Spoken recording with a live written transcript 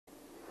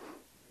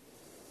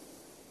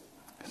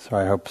So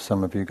I hope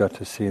some of you got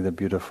to see the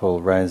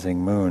beautiful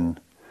rising moon,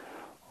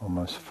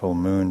 almost full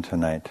moon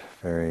tonight.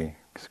 Very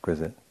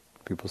exquisite.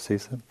 People see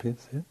it?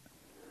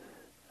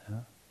 Yeah.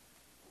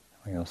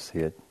 You'll see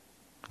it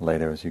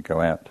later as you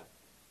go out.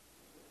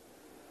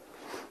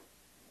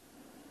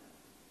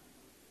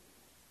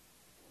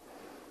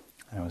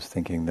 I was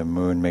thinking the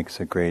moon makes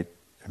a great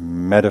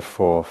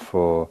metaphor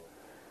for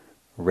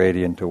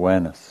radiant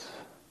awareness,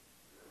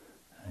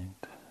 right?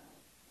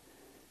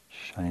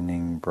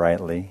 Shining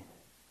brightly,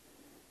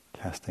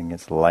 casting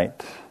its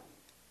light,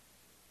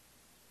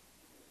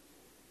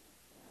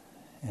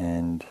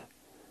 and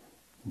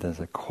there's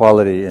a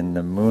quality in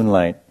the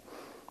moonlight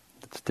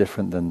that's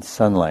different than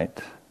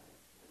sunlight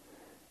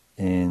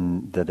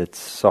in that it's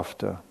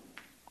softer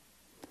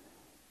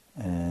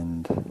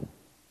and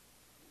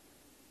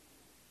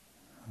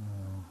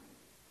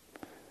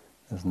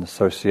there's an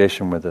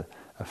association with a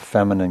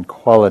feminine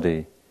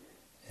quality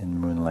in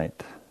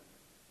moonlight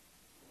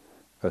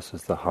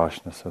versus the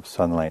harshness of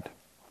sunlight,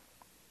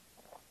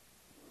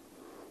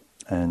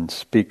 and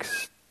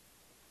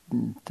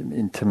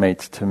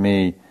intimates to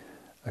me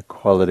a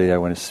quality I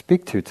want to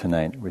speak to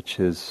tonight, which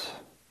is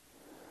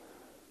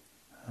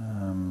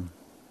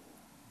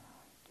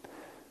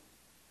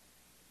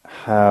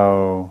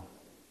how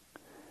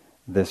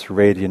this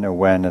radiant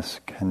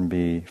awareness can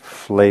be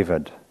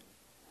flavored.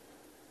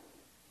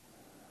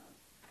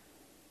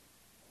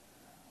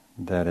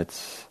 That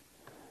it's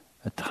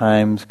at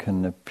times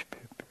can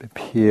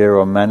appear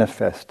or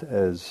manifest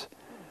as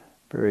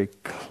very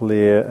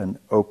clear and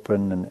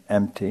open and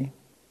empty,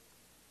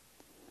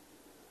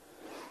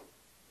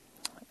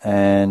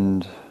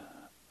 and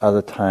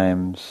other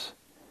times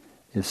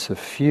is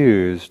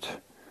suffused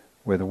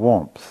with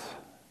warmth,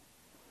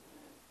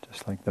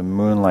 just like the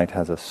moonlight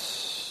has a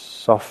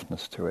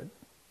softness to it.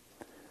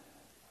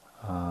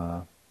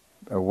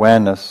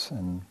 Awareness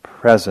and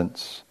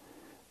presence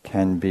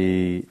can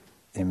be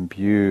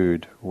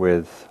imbued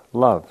with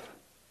love.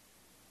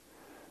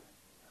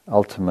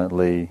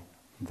 Ultimately,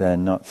 they're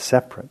not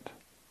separate.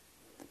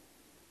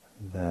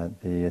 That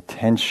the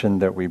attention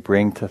that we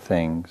bring to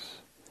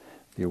things,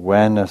 the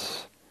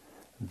awareness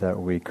that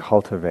we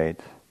cultivate,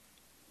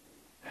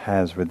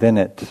 has within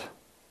it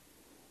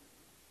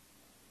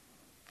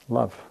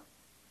love.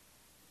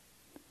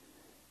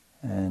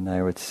 And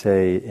I would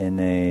say in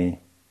a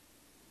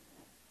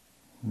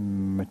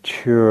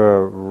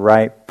mature,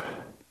 ripe,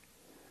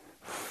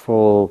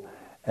 full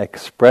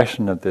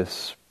expression of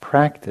this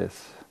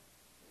practice,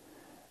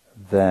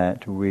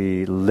 that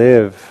we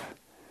live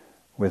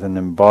with an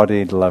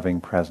embodied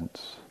loving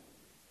presence.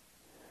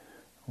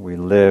 We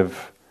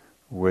live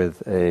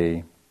with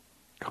a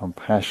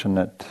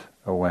compassionate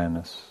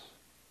awareness,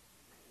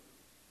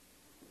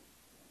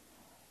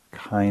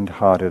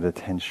 kind-hearted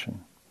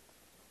attention.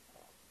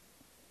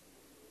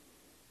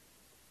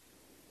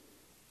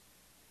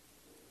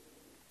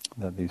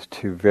 That these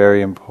two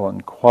very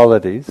important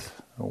qualities,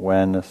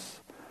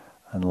 awareness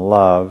and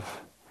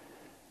love,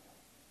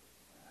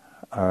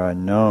 are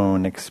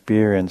known,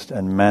 experienced,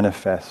 and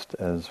manifest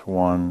as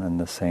one and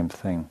the same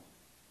thing.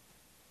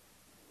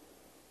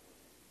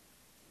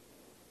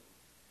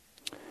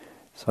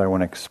 So I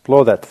want to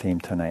explore that theme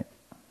tonight.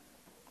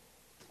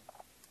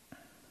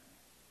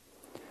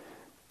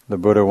 The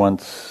Buddha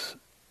once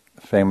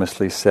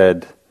famously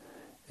said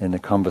in a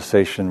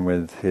conversation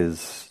with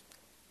his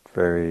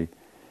very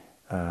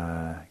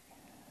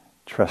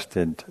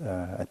trusted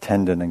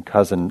attendant and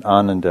cousin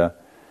Ananda,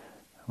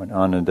 when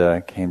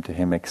Ananda came to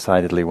him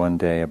excitedly one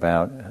day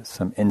about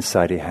some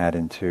insight he had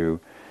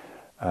into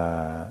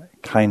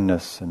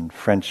kindness and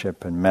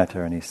friendship and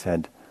metta, and he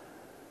said,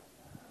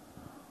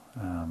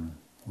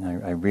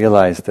 I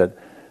realized that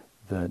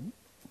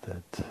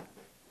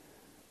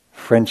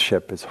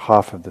friendship is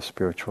half of the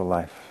spiritual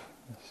life,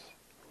 this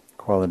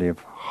quality of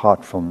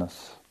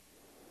heartfulness.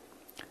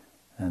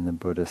 And the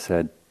Buddha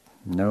said,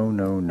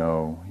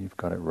 No, you've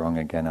got it wrong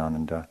again,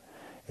 Ananda.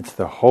 It's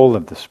the whole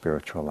of the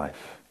spiritual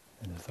life.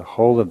 It is the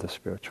whole of the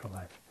spiritual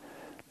life.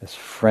 This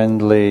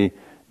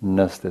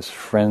friendliness, this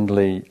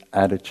friendly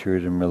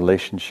attitude and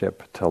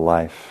relationship to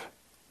life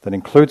that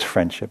includes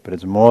friendship, but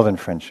it's more than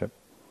friendship.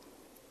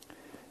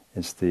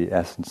 It's the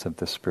essence of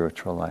the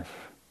spiritual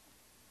life.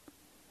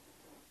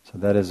 So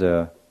that is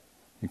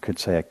you could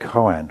say a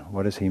koan.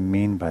 What does he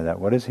mean by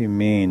that? What does he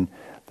mean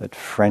that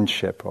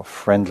friendship or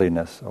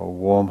friendliness or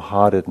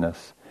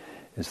warm-heartedness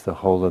is the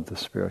whole of the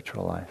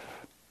spiritual life?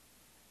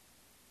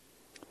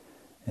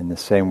 In the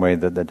same way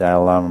that the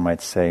Dalai Lama might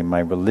say, my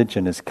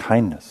religion is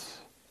kindness.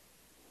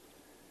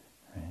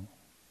 Right?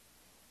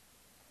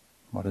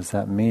 What does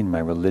that mean? My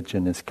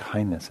religion is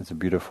kindness. It's a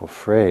beautiful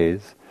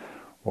phrase.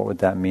 What would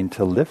that mean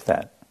to live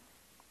that?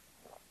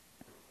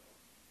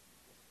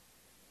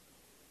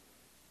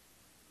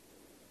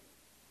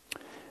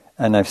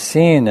 And I've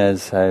seen,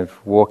 as I've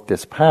walked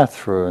this path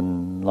for a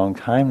long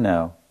time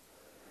now,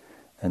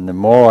 and the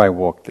more I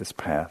walk this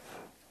path,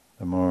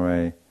 the more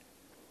I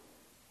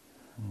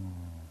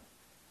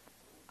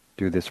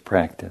do this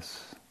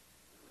practice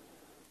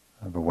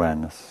of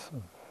awareness,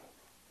 of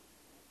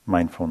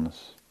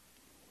mindfulness,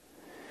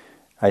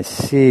 I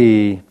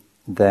see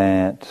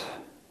that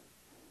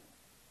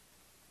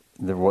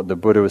what the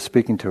Buddha was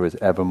speaking to is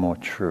ever more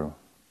true.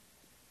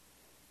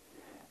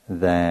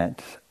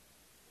 That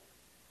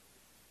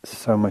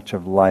so much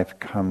of life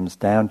comes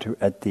down to,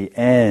 at the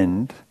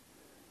end,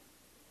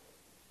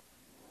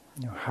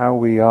 how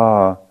we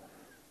are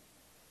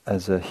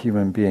as a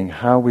human being,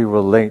 how we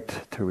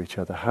relate to each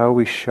other, how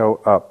we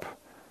show up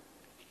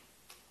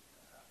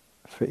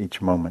for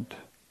each moment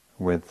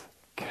with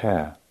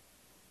care,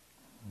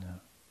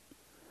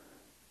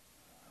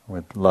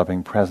 with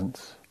loving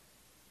presence.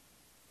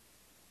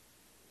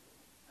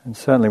 And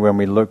certainly when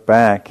we look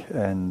back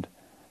and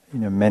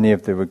many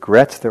of the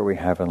regrets that we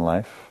have in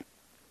life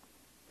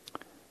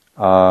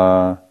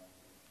are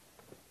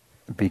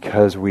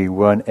because we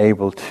weren't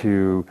able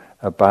to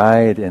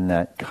abide in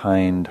that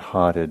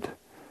kind-hearted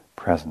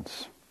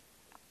presence.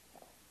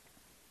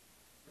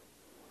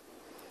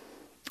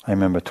 I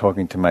remember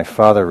talking to my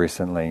father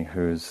recently,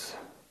 who's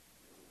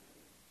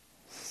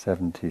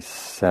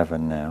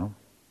 77 now,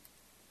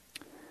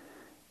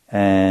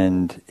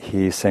 and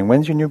he's saying,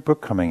 "When's your new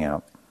book coming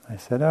out?" I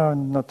said, "Oh,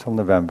 not till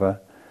November."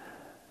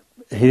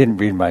 He didn't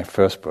read my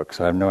first book,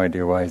 so I have no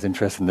idea why he's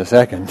interested in the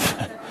second.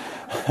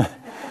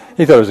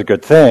 He thought it was a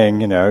good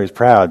thing, he's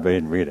proud, but he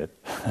didn't read it.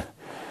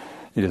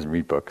 He doesn't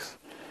read books.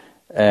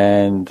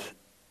 And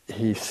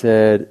he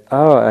said,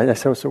 "Oh," I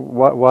said, "So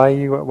why are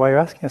you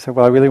asking?" I said,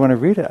 "Well, I really want to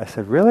read it." I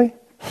said, "Really?"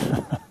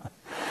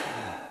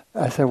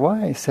 I said,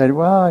 "Why?" He said,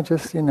 "Well,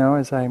 just,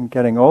 as I'm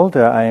getting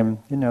older,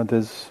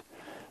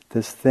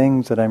 there's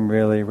things that I'm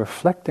really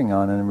reflecting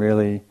on and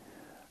really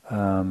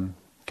kind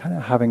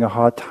of having a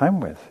hard time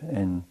with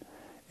in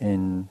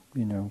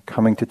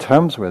coming to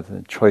terms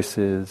with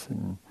choices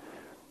and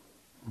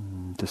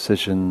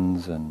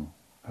decisions and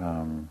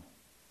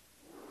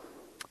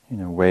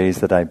ways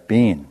that I've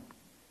been.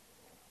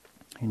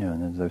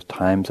 And there's those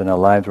times in our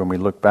lives when we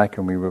look back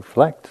and we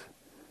reflect,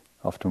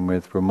 often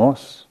with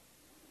remorse.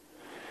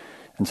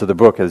 And so the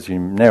book, as you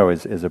know,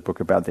 is a book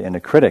about the inner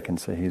critic, and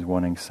so he's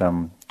wanting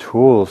some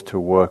tools to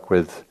work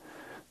with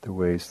the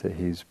ways that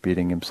he's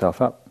beating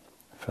himself up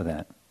for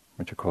that,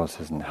 which of course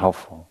isn't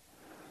helpful,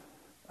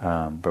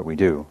 but we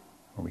do,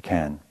 or we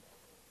can.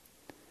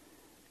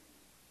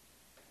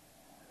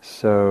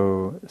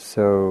 So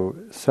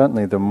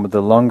certainly the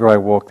longer I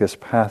walk this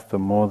path, the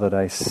more that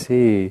I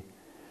see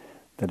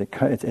that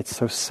it's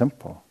so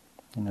simple.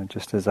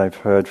 Just as I've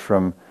heard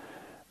from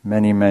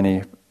many,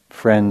 many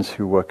friends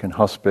who work in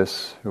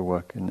hospice, who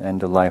work in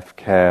end-of-life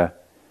care,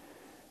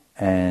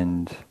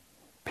 and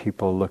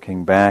people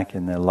looking back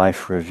in their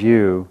life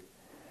review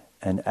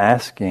and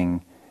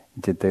asking,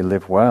 did they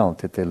live well?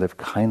 Did they live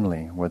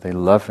kindly? Were they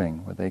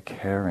loving? Were they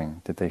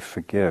caring? Did they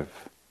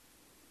forgive?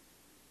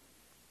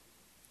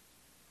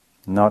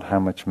 Not how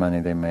much money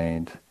they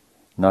made,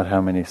 not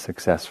how many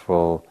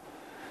successful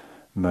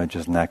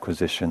mergers and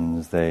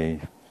acquisitions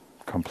they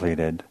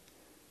completed,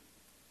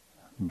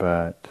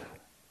 but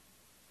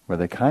were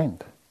they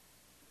kind,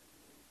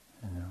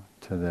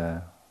 to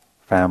their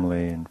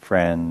family and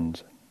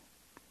friends,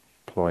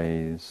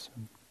 employees.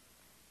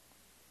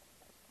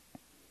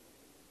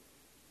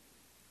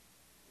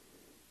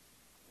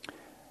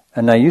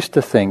 And I used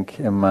to think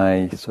in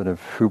my sort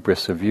of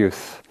hubris of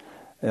youth,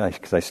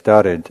 because I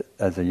started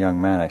as a young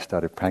man, I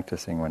started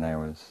practicing when I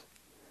was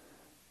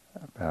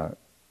about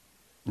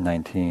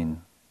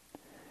 19,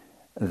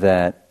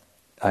 that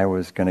I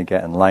was going to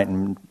get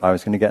enlightened.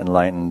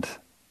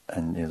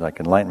 And it was like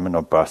enlightenment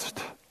or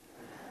bust.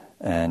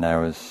 And I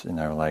was,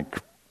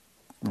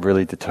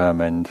 really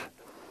determined,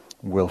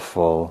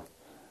 willful,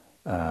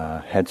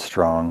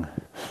 headstrong,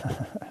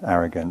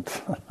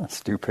 arrogant,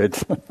 stupid,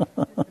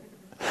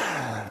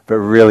 but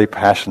really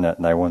passionate,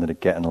 and I wanted to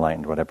get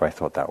enlightened, whatever I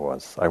thought that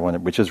was. I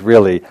wanted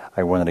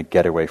to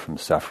get away from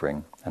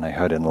suffering, and I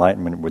heard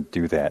enlightenment would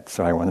do that,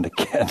 so I wanted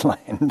to get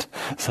enlightened,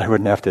 so I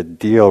wouldn't have to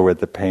deal with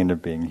the pain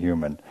of being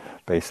human,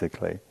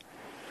 basically.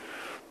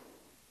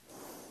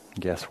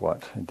 Guess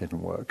what? It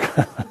didn't work.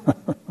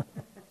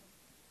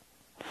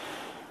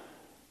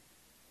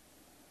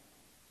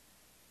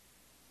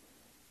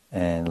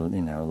 And,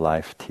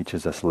 life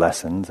teaches us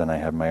lessons, and I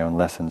have my own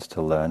lessons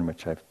to learn,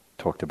 which I've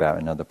talked about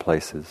in other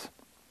places.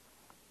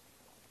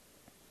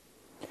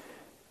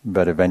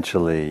 But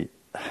eventually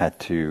had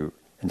to,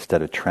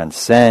 instead of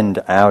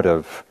transcend out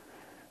of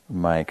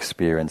my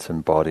experience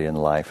in body and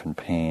life and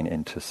pain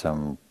into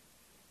some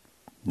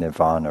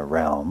nirvana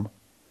realm,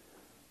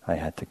 I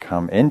had to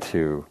come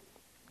into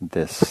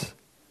this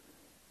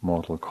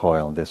mortal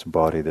coil, this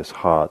body, this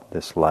heart,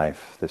 this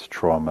life, this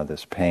trauma,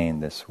 this pain,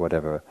 this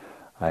whatever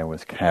I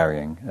was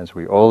carrying, as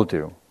we all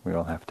do. We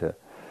all have to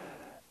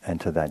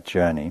enter that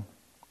journey.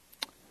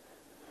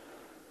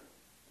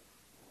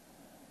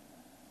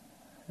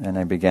 And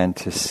I began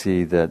to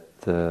see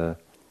that the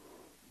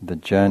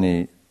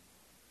journey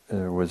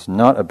was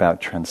not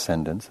about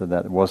transcendence, so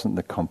that wasn't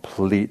the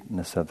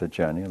completeness of the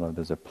journey, although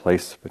there's a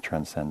place for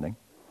transcending.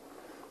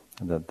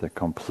 That the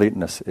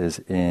completeness is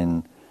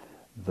in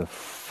the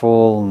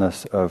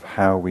fullness of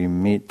how we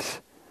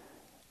meet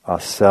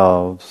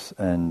ourselves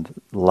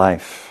and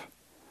life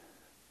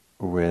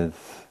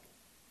with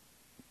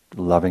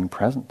loving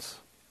presence.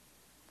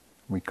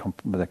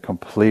 With a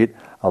complete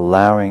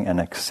allowing and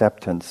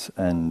acceptance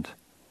and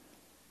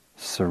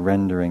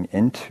surrendering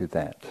into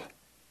that.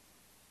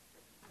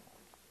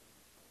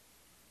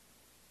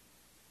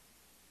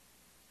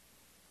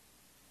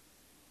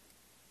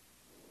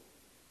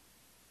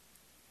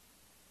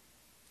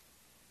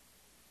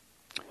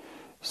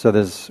 So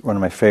there's one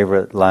of my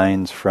favorite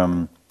lines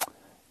from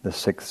the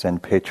sixth Zen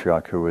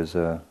patriarch, who was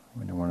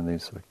one of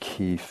these sort of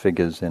key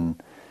figures in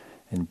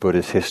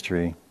Buddhist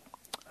history,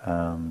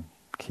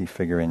 key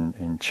figure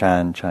in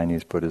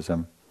Chinese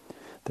Buddhism,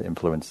 that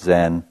influenced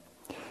Zen,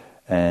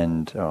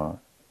 and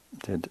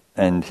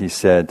he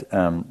said,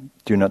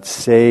 "Do not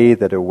say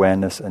that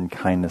awareness and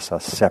kindness are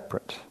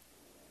separate.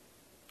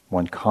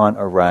 One can't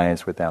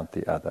arise without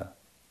the other.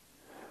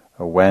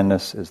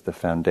 Awareness is the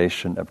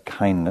foundation of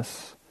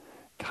kindness.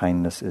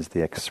 Kindness is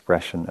the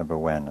expression of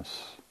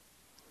awareness.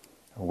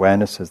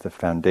 Awareness is the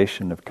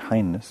foundation of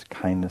kindness.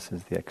 Kindness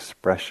is the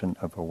expression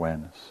of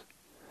awareness."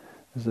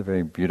 This is a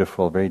very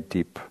beautiful, very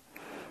deep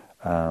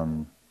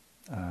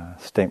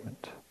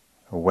statement.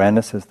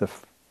 Awareness is the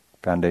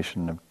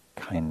foundation of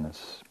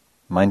kindness.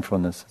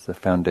 Mindfulness is the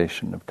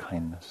foundation of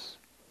kindness.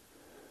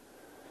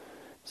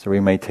 So we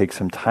may take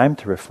some time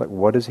to reflect,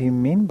 what does he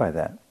mean by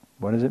that?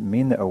 What does it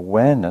mean that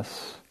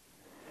awareness,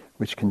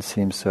 which can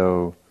seem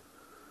so,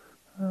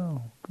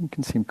 it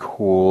can seem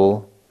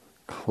cool,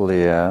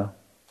 clear,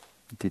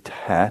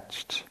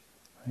 detached,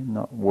 right?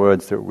 Not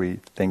words that we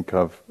think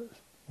of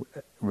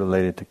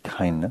related to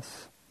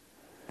kindness.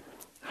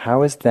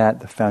 How is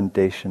that the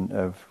foundation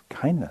of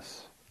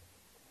kindness?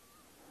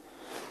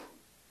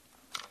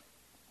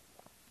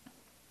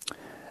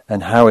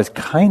 And how is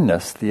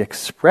kindness the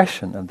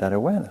expression of that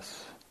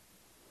awareness?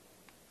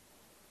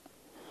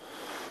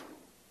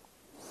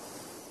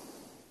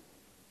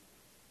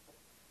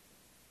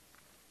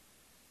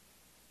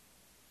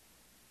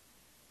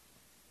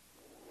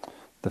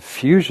 The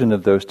fusion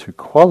of those two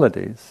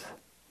qualities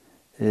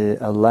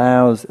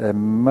allows a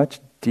much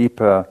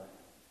deeper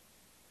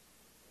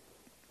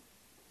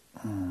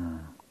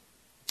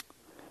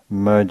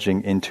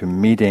merging into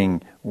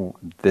meeting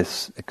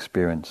this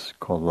experience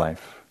called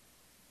life.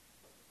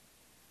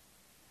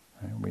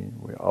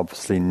 We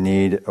obviously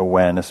need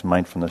awareness,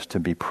 mindfulness to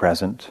be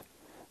present,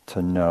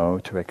 to know,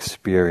 to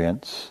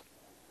experience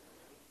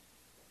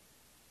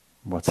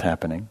what's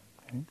happening.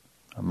 Okay?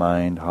 Our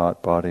mind,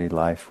 heart, body,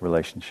 life,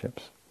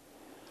 relationships.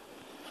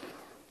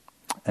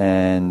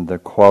 And the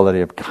quality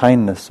of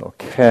kindness or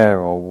care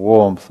or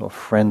warmth or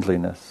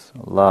friendliness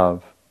or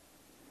love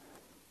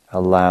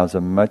allows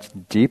a much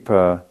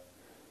deeper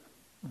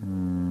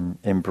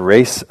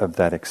embrace of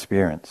that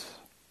experience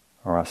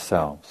or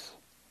ourselves.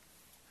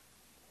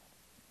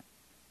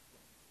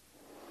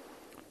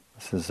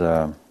 This is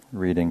a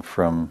reading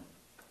from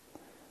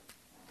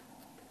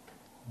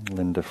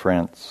Linda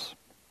France.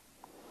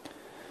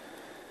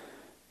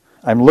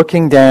 I'm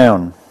looking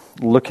down,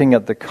 looking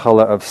at the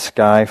color of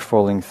sky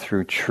falling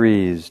through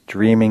trees,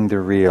 dreaming the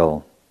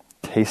real,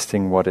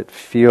 tasting what it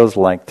feels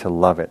like to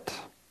love it.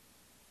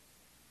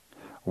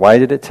 Why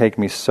did it take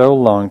me so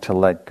long to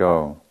let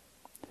go?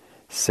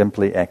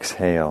 Simply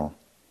exhale,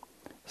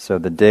 so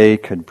the day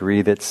could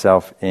breathe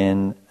itself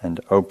in and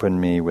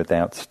open me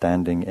without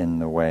standing in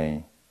the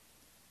way.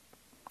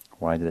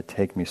 Why did it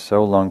take me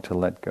so long to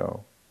let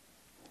go?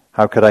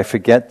 How could I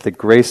forget the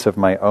grace of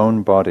my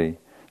own body,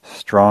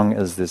 strong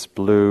as this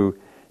blue,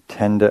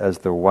 tender as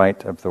the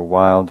white of the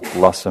wild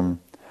blossom,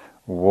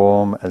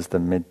 warm as the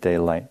midday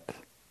light?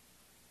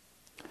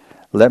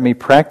 Let me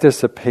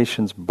practice a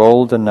patience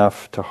bold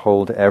enough to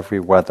hold every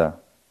weather,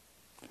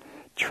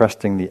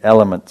 trusting the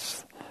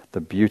elements,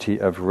 the beauty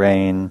of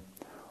rain,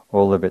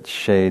 all of its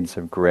shades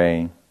of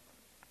grey.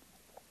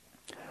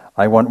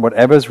 I want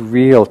whatever's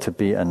real to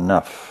be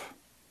enough.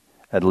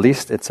 At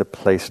least it's a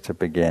place to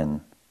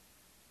begin,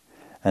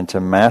 and to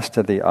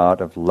master the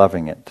art of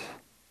loving it.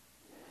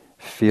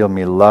 Feel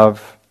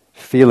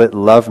it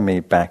love me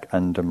back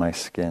under my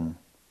skin.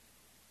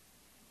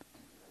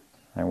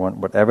 I want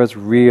whatever's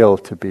real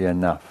to be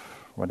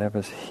enough,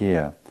 whatever's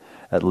here.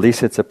 At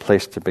least it's a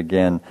place to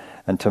begin,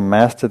 and to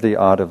master the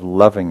art of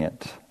loving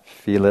it.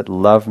 Feel it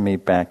love me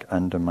back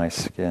under my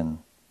skin.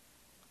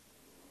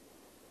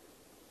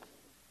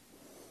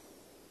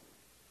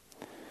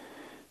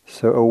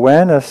 So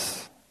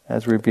awareness,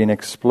 as we've been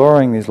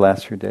exploring these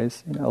last few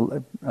days,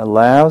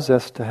 allows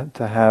us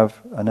to have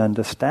an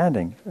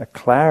understanding, a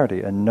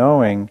clarity, a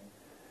knowing,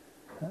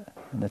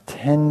 an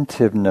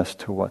attentiveness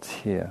to what's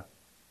here.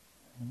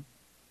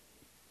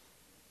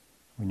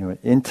 We know it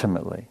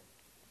intimately.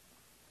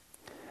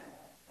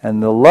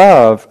 And the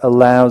love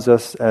allows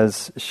us,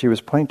 as she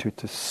was pointing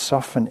to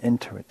soften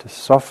into it, to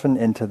soften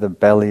into the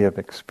belly of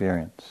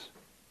experience,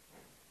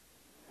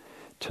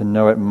 to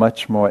know it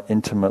much more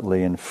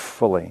intimately and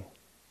fully.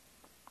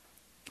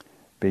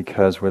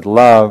 Because with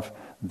love,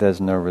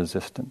 there's no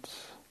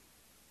resistance.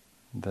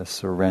 There's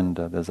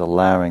surrender, there's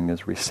allowing,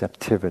 there's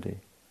receptivity,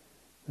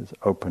 there's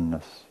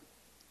openness.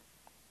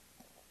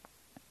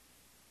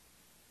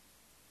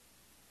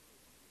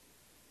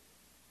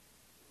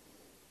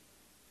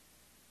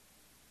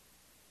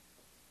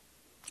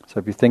 So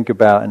if you think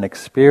about an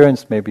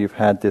experience maybe you've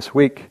had this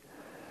week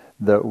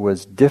that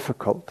was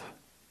difficult,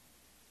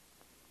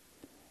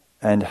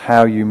 and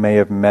how you may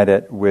have met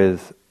it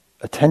with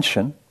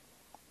attention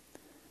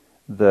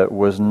that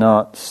was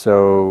not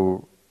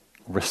so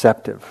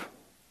receptive,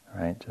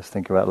 right? Just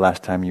think about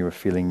last time you were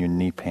feeling your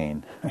knee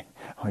pain,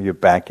 or your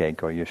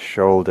backache, or your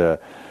shoulder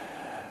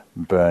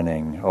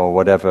burning, or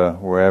whatever,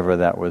 wherever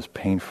that was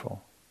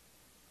painful.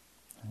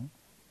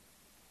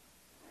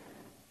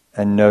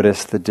 And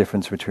notice the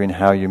difference between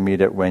how you meet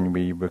it when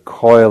we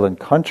recoil and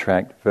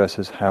contract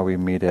versus how we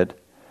meet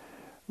it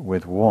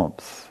with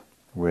warmth,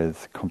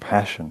 with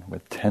compassion,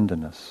 with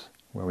tenderness,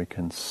 where we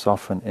can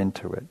soften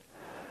into it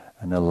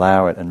and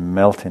allow it and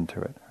melt into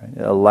it. Right?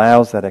 It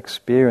allows that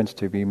experience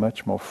to be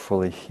much more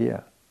fully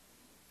here.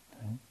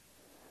 Right?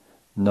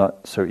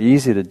 Not so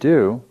easy to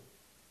do,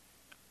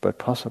 but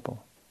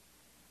possible.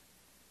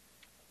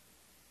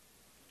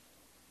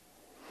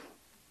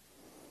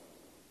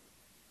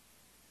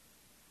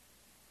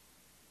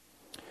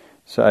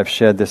 So I've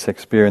shared this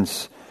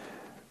experience,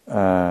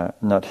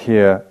 not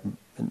here,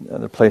 in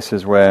other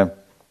places where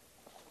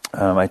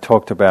I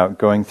talked about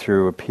going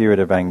through a period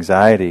of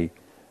anxiety.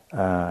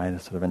 I had a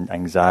sort of an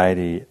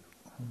anxiety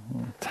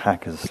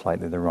attack is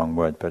slightly the wrong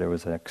word, but it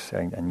was an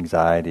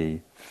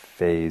anxiety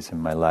phase in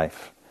my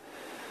life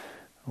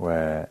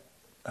where,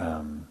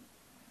 for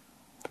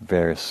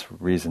various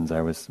reasons,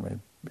 I was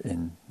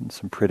in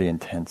some pretty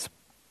intense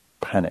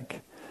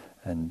panic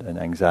and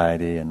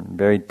anxiety, and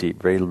very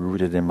deep, very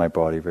rooted in my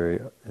body,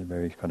 very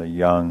kind of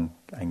young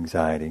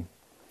anxiety.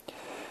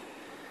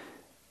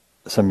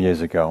 Some years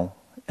ago,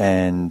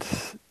 and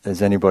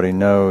as anybody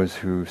knows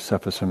who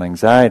suffers from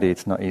anxiety,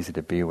 it's not easy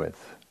to be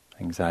with.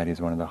 Anxiety is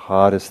one of the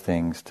hardest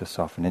things to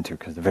soften into,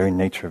 because the very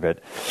nature of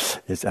it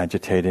is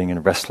agitating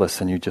and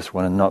restless, and you just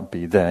want to not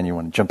be there, and you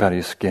want to jump out of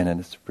your skin, and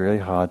it's really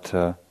hard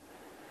to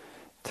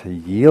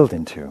yield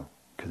into,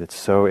 because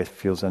it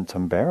feels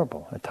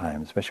unbearable at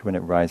times, especially when it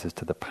rises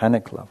to the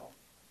panic level.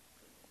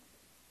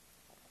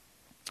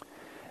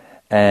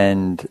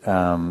 And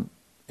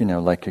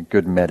like a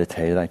good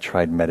meditator, I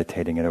tried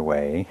meditating it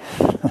away.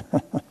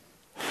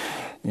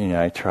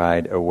 I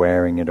tried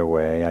awareing it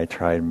away. I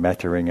tried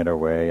mettering it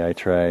away. I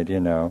tried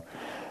to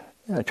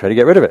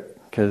get rid of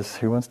it, because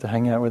who wants to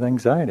hang out with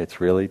anxiety?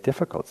 It's really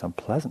difficult. It's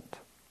unpleasant.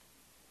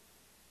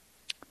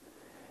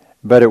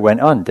 But it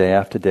went on day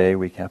after day,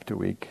 week after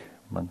week,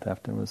 month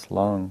after. It was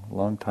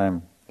long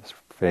time, this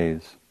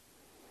phase.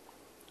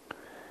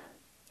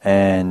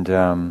 And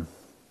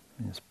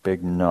this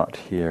big knot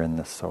here in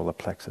the solar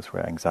plexus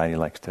where anxiety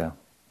likes to,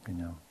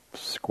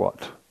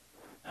 squat,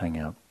 hang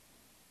out.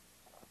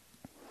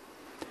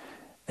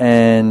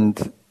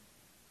 And,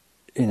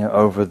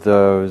 over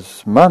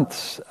those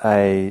months,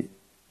 I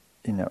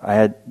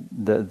had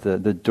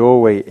the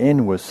doorway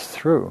in was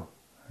through.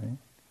 Right?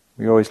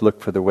 We always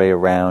look for the way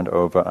around,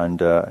 over,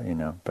 under,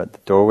 but the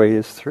doorway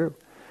is through.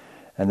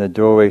 And the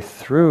doorway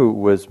through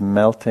was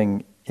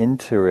melting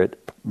into it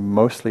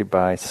mostly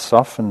by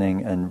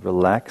softening and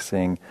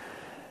relaxing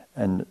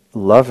and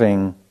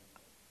loving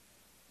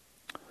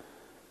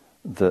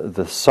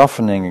the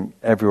softening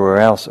everywhere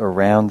else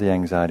around the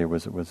anxiety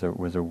was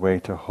a way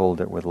to hold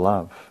it with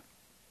love.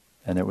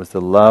 And it was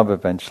the love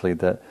eventually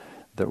that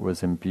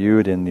was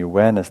imbued in the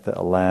awareness that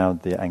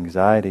allowed the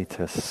anxiety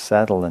to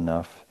settle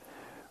enough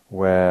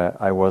where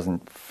I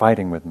wasn't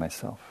fighting with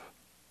myself.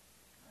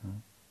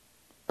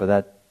 But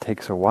that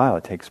takes a while,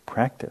 it takes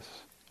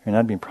practice.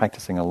 I'd been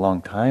practicing a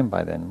long time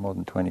by then, more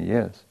than 20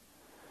 years.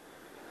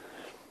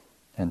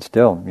 And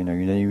still,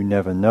 you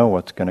never know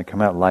what's going to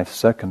come out. Life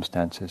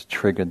circumstances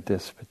triggered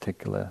this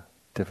particular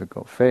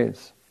difficult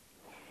phase.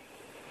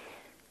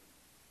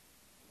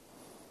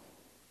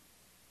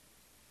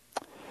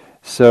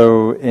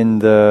 So in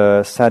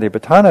the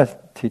Satipatthana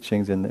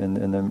teachings, in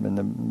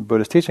the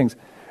Buddhist teachings,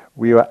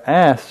 we were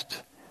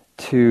asked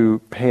to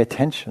pay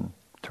attention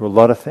to a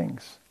lot of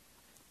things.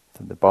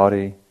 To the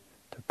body,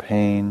 to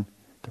pain,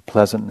 to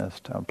pleasantness,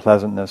 to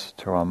unpleasantness,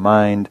 to our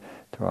mind,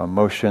 to our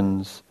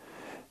emotions,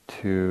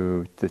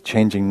 to the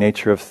changing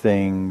nature of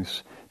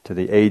things, to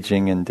the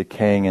aging and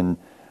decaying and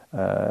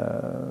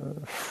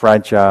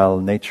fragile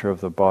nature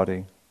of the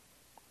body.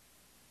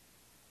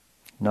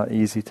 Not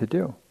easy to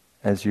do,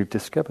 as you've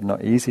discovered.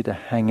 Not easy to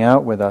hang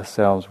out with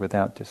ourselves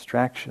without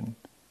distraction.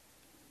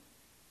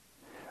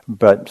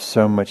 But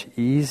so much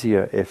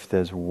easier if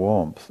there's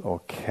warmth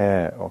or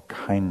care or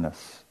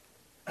kindness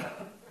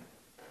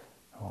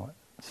or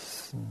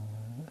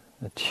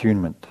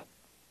attunement.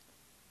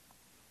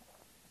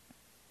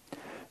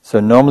 So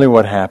normally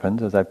what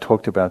happens, as I've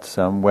talked about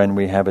some, when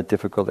we have a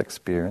difficult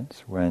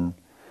experience, when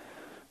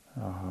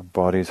our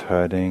body's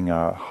hurting,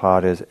 our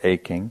heart is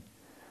aching,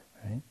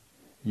 right?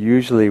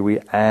 Usually we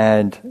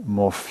add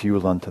more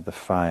fuel onto the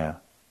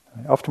fire.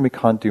 Right? Often we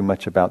can't do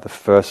much about the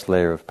first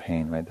layer of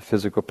pain, right? The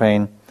physical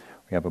pain,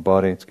 we have a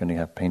body, it's going to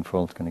get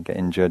painful, it's going to get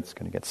injured, it's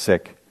going to get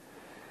sick.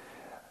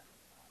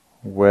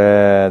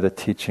 Where the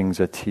teachings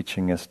are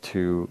teaching us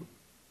to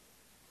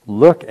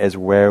look as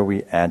where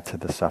we add to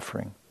the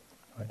suffering.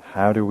 Right?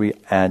 How do we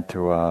add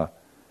to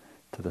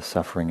the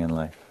suffering in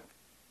life?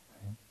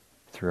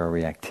 through our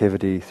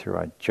reactivity, through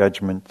our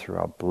judgment, through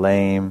our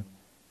blame.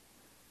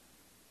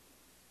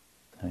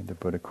 And the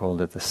Buddha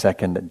called it the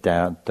second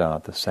dart,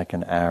 the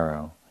second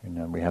arrow.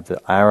 We have the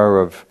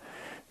arrow of,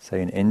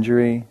 say, an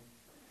injury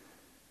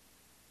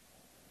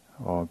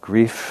or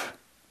grief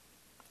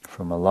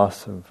from a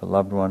loss of a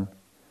loved one.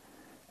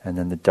 And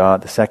then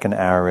the second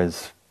arrow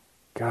is,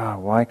 God,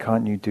 why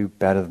can't you do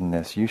better than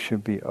this? You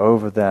should be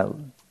over that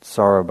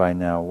sorrow by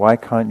now. Why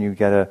can't you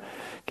get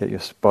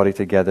your body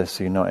together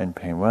so you're not in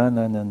pain? Well,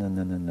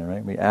 no,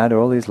 right? We add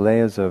all these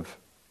layers of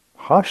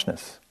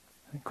harshness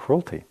and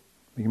cruelty.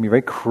 We can be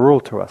very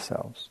cruel to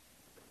ourselves.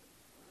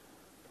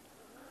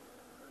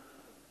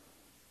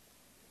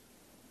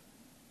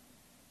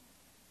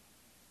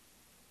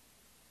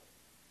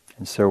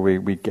 And so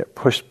we get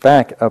pushed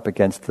back up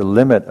against the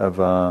limit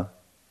of our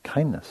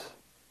kindness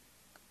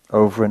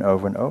over and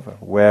over and over,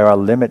 where our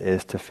limit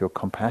is to feel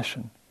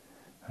compassion.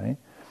 Right?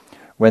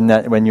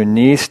 When your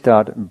knees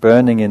start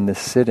burning in the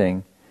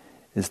sitting,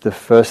 is the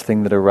first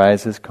thing that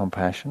arises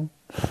compassion?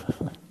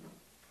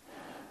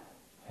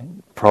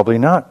 Probably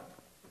not.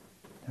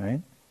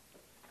 Right?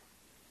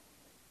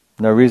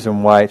 No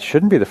reason why it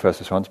shouldn't be the first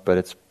response, but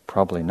it's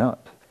probably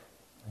not.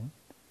 Right?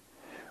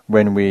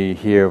 When we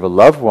hear of a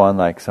loved one,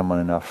 like someone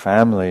in our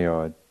family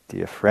or a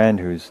dear friend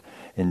who's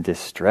in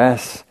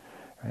distress,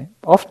 right?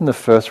 Often the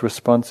first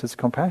response is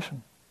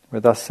compassion.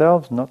 With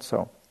ourselves, not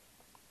so.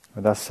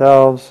 With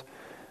ourselves,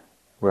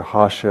 we're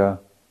harsher,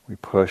 we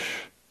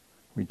push,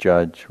 we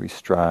judge, we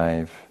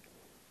strive,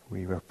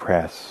 we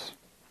repress.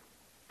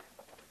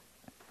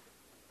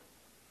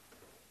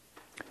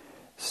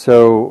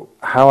 So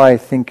how I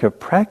think of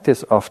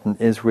practice often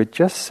is we're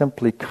just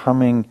simply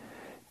coming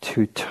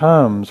to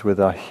terms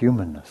with our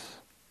humanness.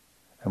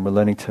 And we're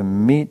learning to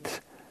meet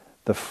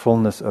the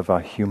fullness of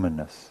our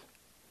humanness.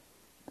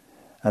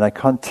 And I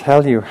can't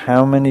tell you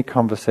how many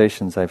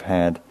conversations I've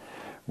had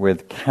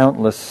with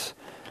countless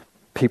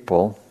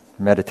people,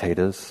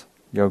 meditators,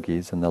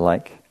 yogis and the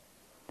like,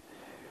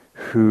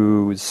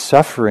 whose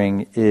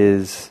suffering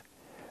is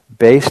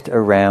based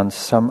around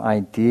some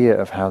idea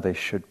of how they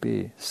should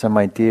be, some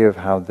idea of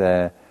how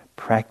their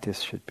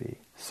practice should be,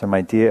 some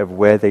idea of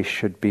where they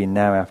should be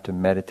now after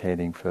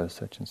meditating for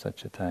such and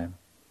such a time,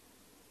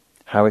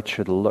 how it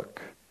should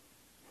look,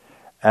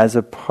 as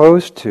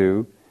opposed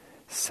to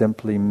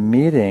simply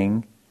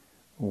meeting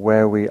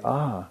where we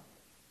are.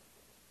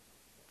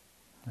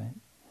 Right?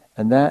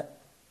 And that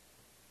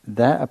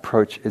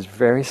approach is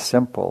very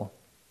simple,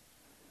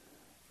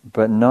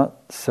 but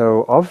not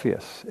so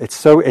obvious. It's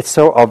so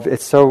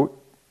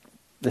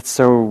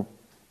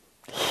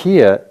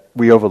here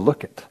we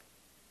overlook it.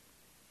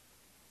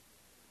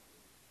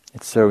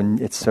 It's so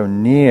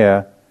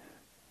near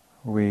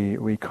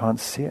we can't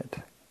see it.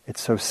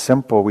 It's so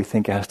simple we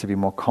think it has to be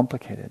more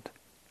complicated.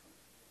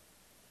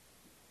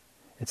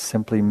 It's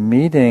simply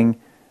meeting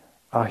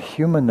our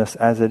humanness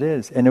as it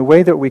is, in a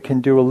way that we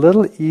can do a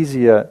little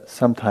easier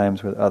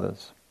sometimes with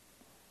others.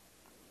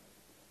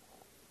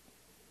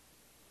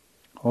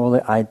 All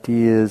the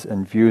ideas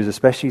and views,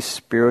 especially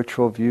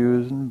spiritual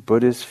views and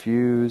Buddhist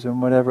views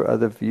and whatever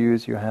other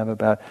views you have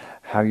about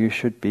how you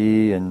should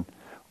be and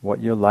what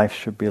your life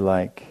should be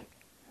like,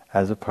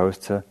 as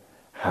opposed to,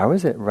 how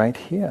is it right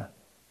here?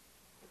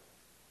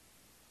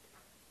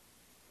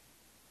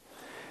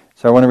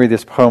 So I want to read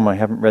this poem. I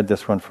haven't read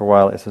this one for a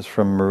while. This is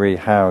from Marie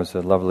Howes,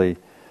 a lovely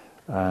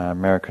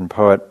American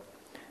poet.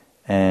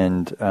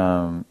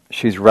 And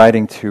she's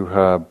writing to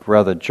her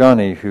brother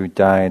Johnny, who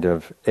died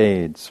of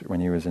AIDS when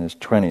he was in his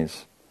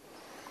 20s.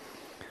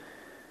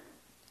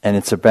 And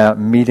it's about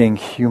meeting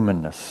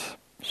humanness.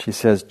 She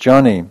says,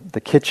 Johnny,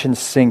 the kitchen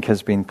sink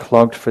has been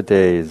clogged for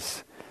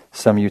days.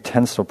 Some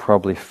utensil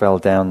probably fell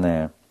down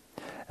there.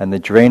 And the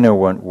drainer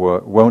won't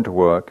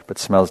work, but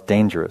smells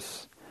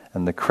dangerous.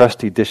 And the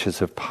crusty dishes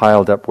have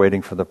piled up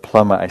waiting for the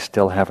plumber I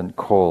still haven't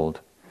called.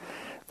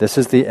 This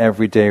is the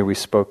everyday we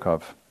spoke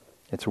of.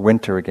 It's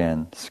winter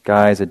again.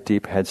 Skies a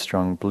deep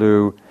headstrong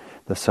blue.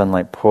 The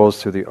sunlight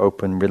pours through the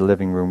open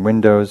living room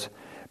windows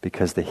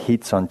because the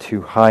heat's on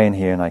too high in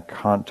here and I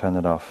can't turn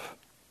it off.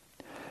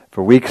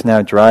 For weeks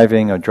now,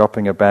 driving or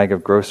dropping a bag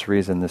of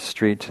groceries in the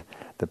street,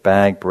 the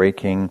bag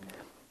breaking,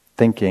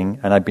 thinking,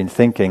 and I've been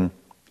thinking,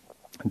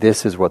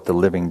 this is what the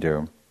living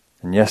do.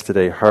 And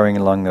yesterday, hurrying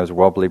along those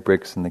wobbly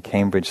bricks in the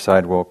Cambridge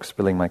sidewalk,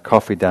 spilling my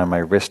coffee down my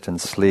wrist and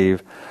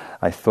sleeve,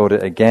 I thought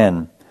it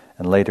again,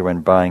 and later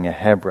when buying a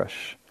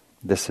hairbrush.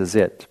 This is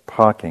it,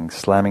 parking,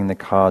 slamming the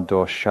car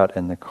door shut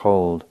in the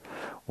cold,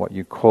 what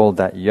you called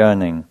that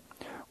yearning,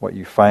 what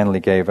you finally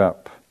gave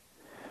up.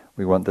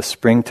 We want the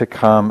spring to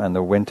come and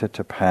the winter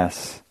to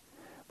pass.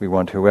 We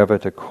want whoever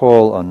to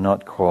call or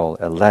not call,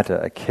 a letter,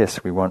 a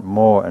kiss. We want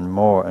more and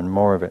more and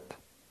more of it.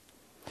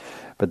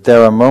 But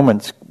there are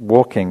moments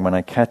walking when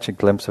I catch a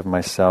glimpse of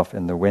myself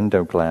in the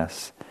window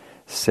glass,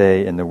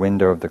 say in the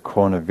window of the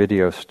corner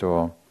video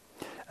store,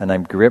 and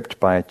I'm gripped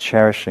by a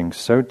cherishing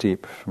so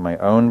deep for my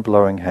own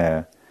blowing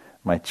hair,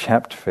 my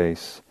chapped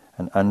face,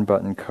 and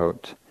unbuttoned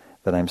coat,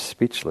 that I'm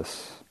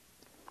speechless.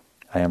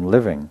 I am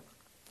living.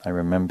 I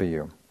remember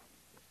you.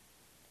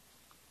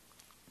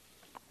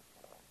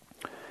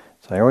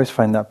 So I always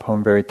find that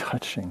poem very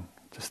touching.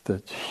 Just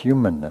the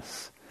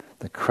humanness,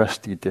 the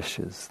crusty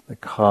dishes, the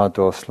car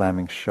door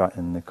slamming shut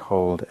in the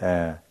cold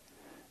air.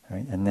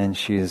 Right? And then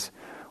she's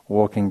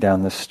walking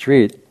down the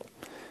street,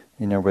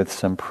 with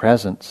some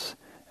presents,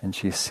 and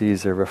she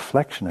sees a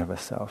reflection of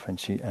herself, and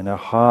her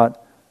heart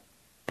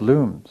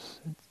blooms,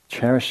 it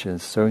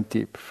cherishes so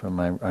deep from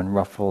my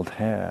unruffled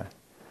hair.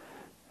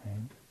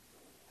 Right?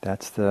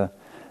 That's the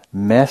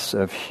mess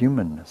of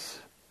humanness,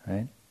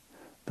 right?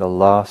 The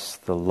loss,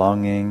 the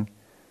longing,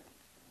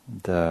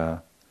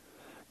 the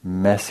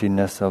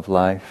messiness of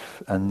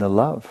life, and the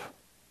love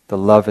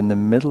in the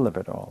middle of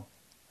it all.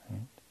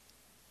 Right?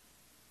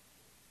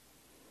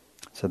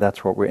 So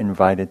that's what we're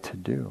invited to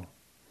do.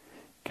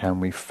 Can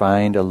we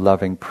find a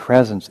loving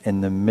presence in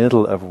the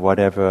middle of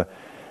whatever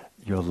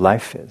your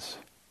life is,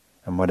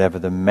 and whatever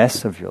the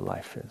mess of your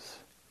life is?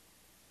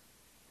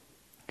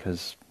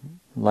 Because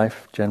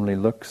life generally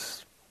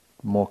looks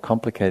more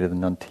complicated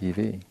than on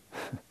TV.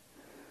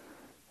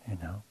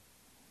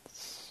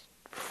 It's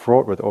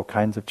fraught with all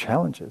kinds of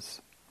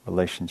challenges.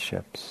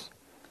 Relationships,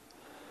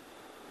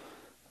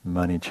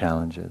 money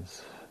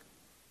challenges,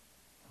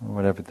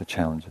 whatever the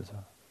challenges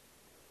are.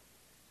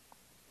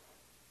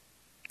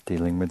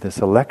 Dealing with this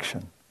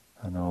election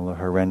and all the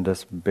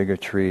horrendous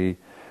bigotry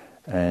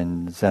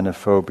and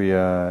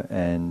xenophobia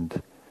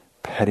and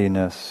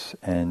pettiness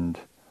and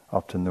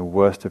often the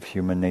worst of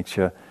human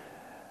nature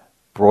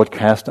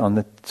broadcast on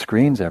the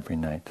screens every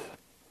night.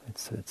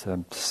 It's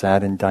a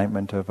sad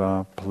indictment of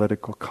our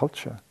political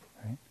culture,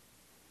 right?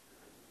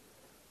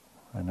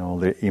 And all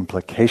the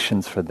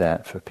implications for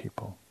that for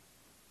people.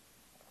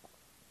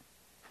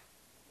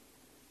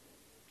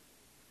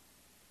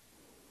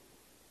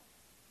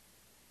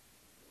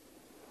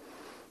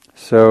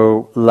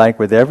 So, like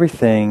with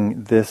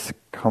everything, this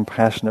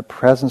compassionate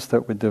presence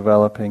that we're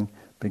developing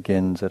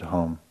begins at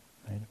home.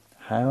 Right?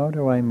 How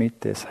do I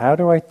meet this? How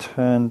do I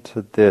turn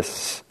to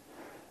this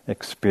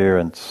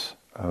experience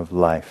of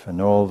life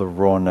and all the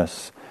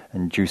rawness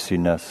and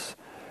juiciness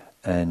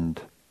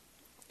and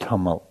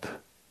tumult?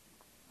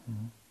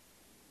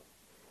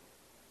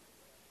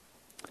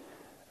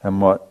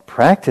 And what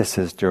practice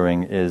is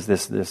doing is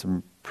this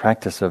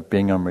practice of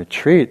being on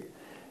retreat.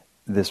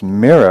 This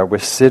mirror, we're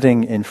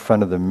sitting in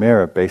front of the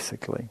mirror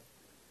basically,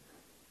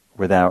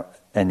 without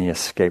any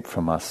escape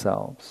from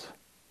ourselves,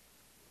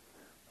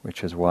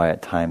 which is why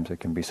at times it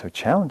can be so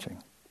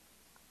challenging,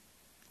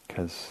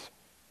 because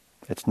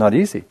it's not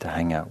easy to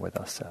hang out with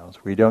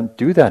ourselves. We don't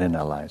do that in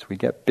our lives. We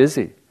get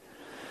busy,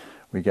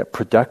 we get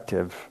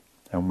productive,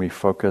 and we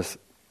focus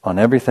on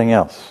everything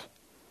else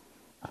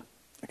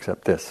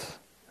except this.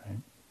 Right?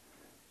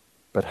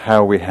 But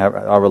how we have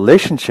our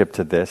relationship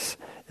to this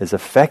is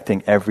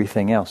affecting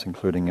everything else,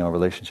 including our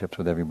relationships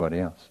with everybody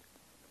else.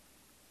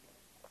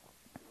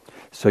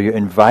 So you're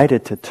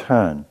invited to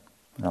turn,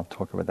 and I'll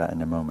talk about that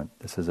in a moment.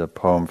 This is a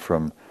poem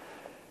from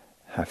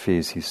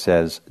Hafiz. He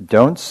says,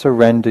 "Don't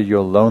surrender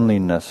your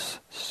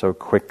loneliness so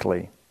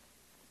quickly.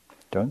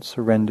 Don't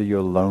surrender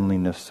your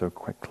loneliness so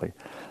quickly.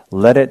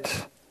 Let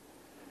it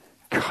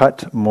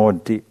cut more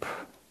deep.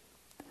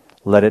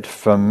 Let it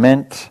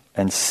ferment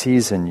and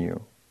season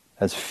you,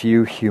 as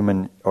few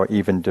human or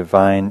even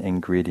divine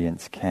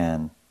ingredients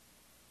can.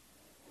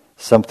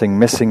 Something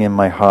missing in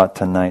my heart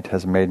tonight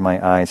has made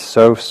my eyes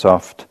so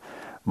soft,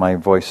 my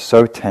voice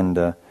so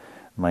tender,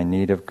 my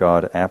need of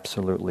God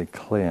absolutely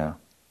clear.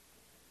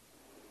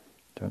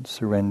 Don't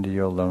surrender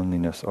your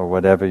loneliness, or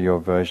whatever your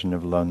version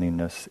of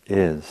loneliness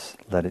is.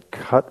 Let it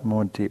cut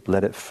more deep.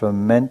 Let it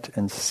ferment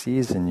and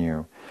season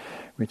you,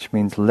 which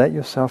means let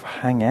yourself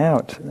hang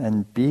out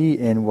and be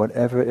in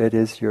whatever it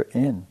is you're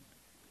in.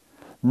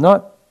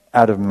 Not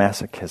out of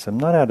masochism,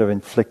 not out of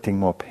inflicting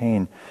more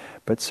pain,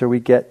 but so we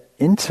get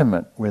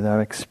intimate with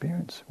our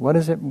experience. What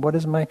is it? What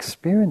is my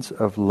experience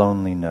of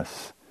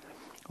loneliness,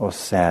 or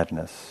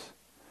sadness,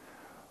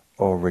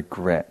 or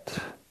regret,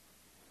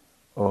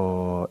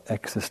 or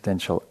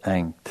existential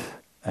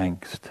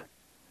angst,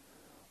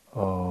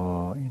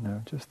 or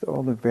just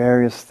all the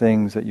various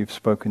things that you've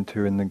spoken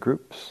to in the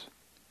groups?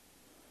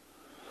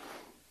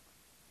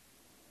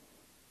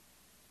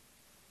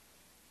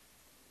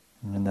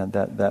 And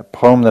that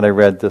poem that I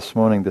read this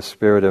morning, the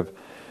spirit of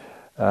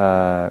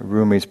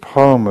Rumi's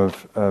poem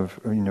of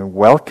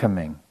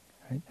welcoming,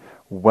 right?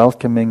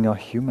 Welcoming our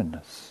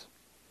humanness,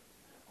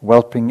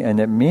 and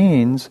it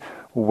means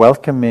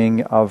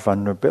welcoming our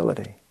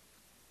vulnerability,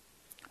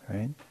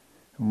 right?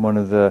 And one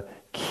of the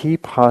key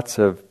parts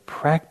of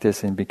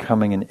practice in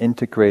becoming an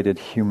integrated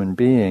human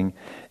being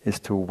is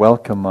to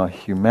welcome our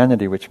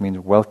humanity, which means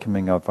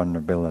welcoming our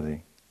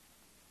vulnerability.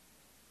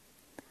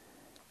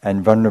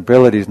 And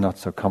vulnerability is not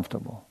so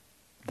comfortable.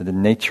 The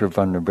nature of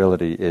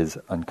vulnerability is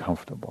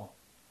uncomfortable,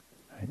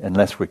 right?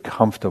 Unless we're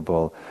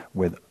comfortable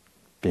with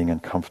being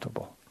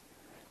uncomfortable.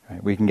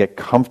 Right? We can get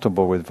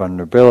comfortable with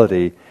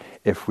vulnerability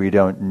if we're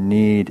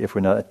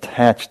not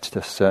attached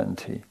to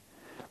certainty,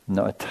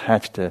 not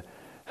attached to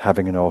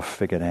having it all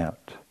figured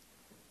out.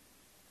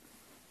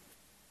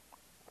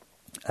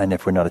 And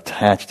if we're not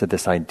attached to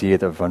this idea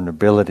that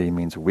vulnerability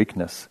means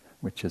weakness,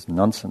 which is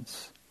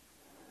nonsense,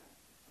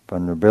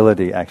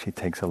 Vulnerability actually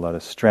takes a lot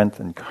of strength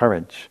and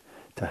courage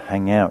to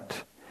hang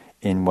out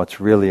in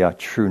what's really our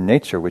true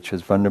nature, which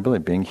is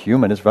vulnerability. Being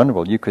human is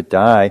vulnerable. You could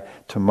die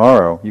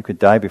tomorrow. You could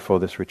die before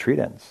this retreat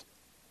ends.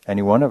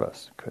 Any one of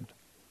us could.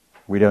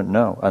 We don't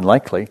know.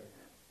 Unlikely,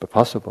 but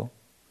possible.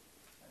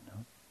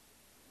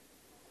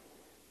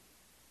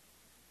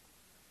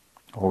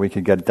 Or we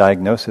could get a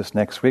diagnosis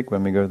next week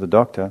when we go to the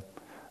doctor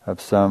of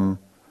some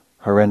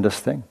horrendous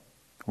thing.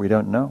 We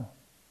don't know.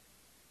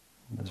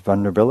 There's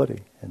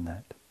vulnerability in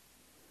that.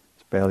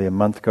 It's barely a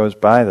month goes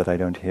by that I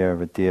don't hear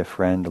of a dear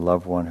friend, a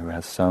loved one who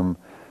has some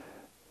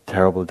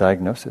terrible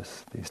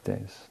diagnosis these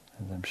days.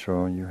 And I'm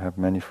sure you have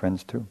many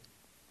friends too.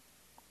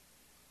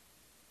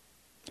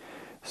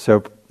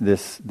 So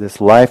this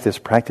life, this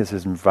practice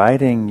is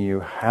inviting you,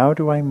 how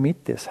do I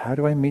meet this? How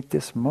do I meet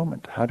this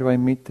moment? How do I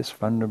meet this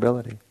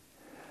vulnerability?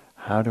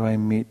 How do I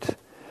meet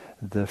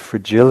the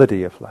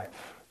fragility of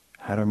life?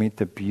 How do I meet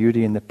the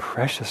beauty and the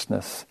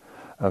preciousness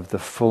of the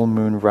full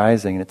moon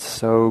rising? And it's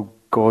so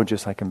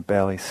gorgeous I can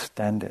barely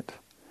stand it.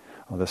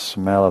 Or the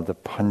smell of the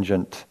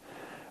pungent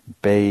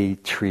bay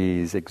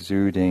trees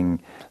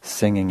exuding,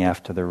 singing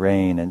after the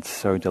rain, and it's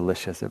so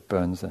delicious it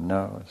burns the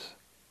nose.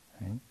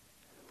 Right?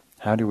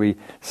 How do we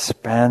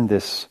span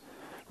this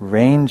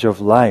range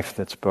of life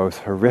that's both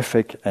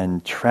horrific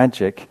and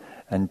tragic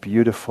and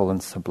beautiful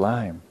and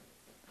sublime,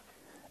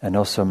 and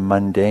also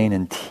mundane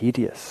and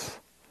tedious?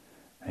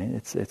 Right?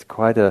 It's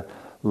quite a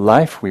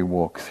life we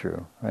walk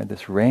through, right?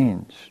 This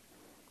range,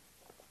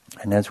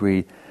 and as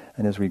we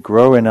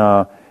grow in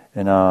our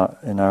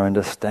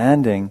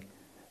understanding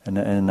and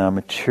in our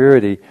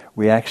maturity,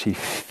 we actually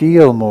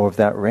feel more of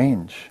that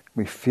range.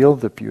 We feel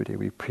the beauty,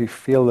 we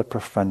feel the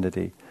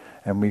profundity,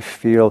 and we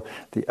feel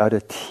the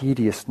utter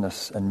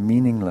tediousness and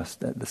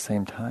meaninglessness at the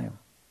same time.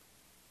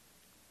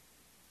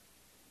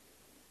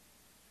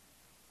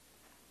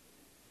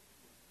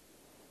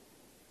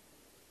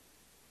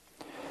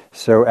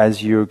 So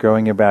as you're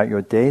going about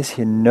your days,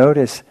 you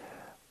notice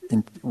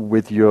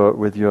with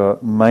your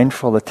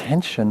mindful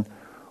attention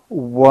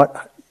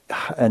what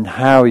and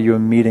how you're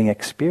meeting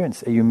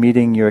experience. Are you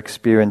meeting your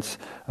experience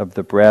of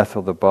the breath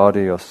or the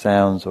body or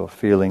sounds or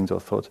feelings or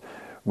thoughts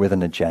with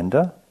an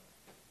agenda?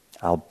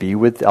 I'll be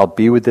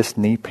with this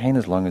knee pain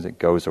as long as it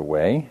goes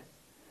away.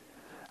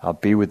 I'll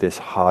be with this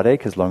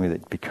heartache as long as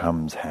it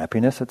becomes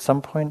happiness at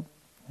some point.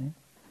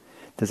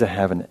 Does it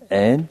have an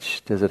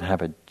edge? Does it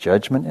have a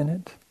judgment in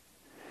it?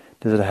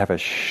 Does it have a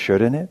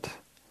should in it?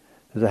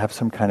 Does it have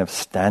some kind of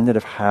standard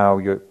of how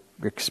your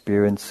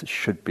experience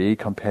should be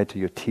compared to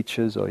your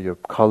teachers or your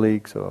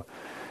colleagues or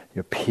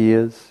your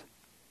peers?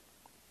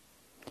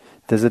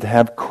 Does it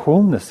have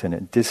coolness in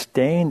it,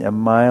 disdain, a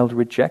mild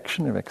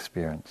rejection of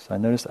experience? I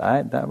noticed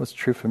that was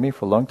true for me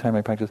for a long time in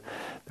my practice.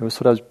 There was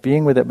I was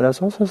being with it, but I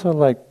was also sort of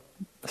like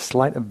a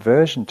slight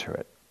aversion to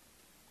it.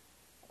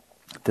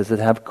 Does it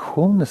have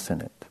coolness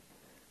in it?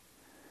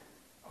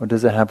 Or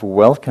does it have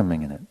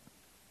welcoming in it?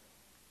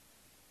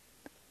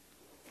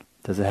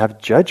 Does it have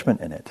judgment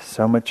in it?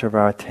 So much of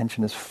our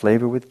attention is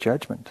flavored with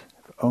judgment.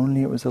 If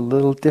only it was a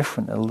little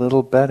different, a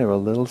little better, a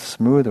little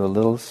smoother, a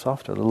little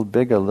softer, a little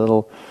bigger, a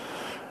little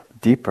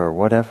deeper,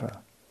 whatever.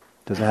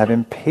 Does it have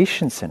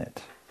impatience in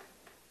it?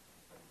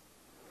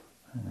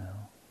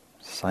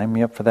 Sign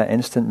me up for that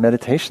instant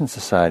meditation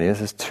society. This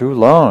is too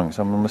long.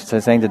 Someone was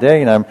saying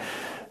today, I'm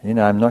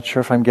not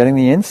sure if I'm getting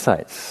the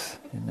insights.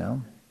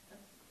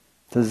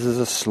 This is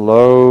a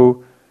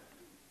slow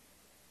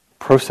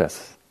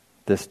process.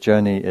 This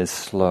journey is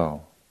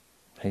slow.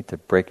 I hate to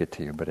break it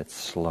to you, but it's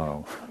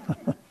slow.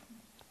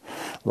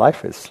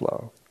 Life is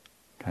slow,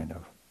 kind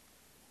of.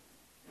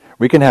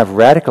 We can have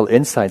radical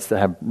insights that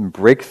have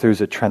breakthroughs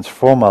that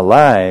transform our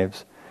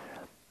lives,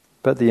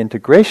 but the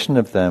integration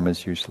of them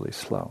is usually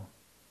slow.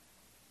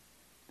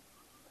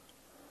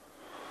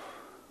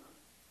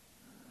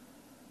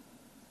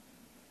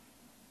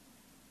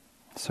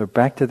 So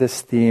back to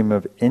this theme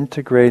of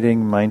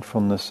integrating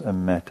mindfulness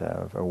and metta,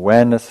 of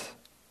awareness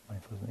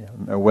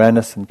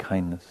and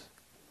kindness.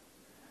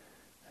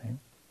 Okay?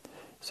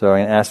 So I'm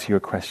going to ask you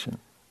a question.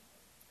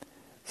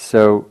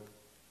 So,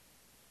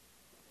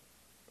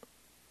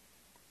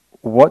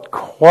 what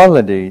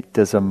quality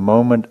does a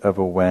moment of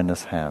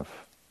awareness have?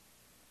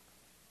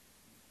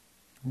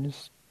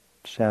 Just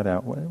shout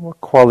out,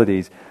 what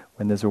qualities,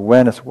 when there's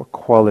awareness, what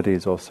quality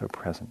is also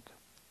present?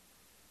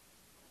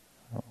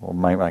 Or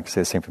I can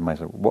say the same for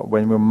myself.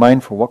 When we're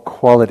mindful, what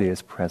quality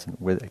is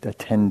present with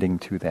attending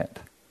to that?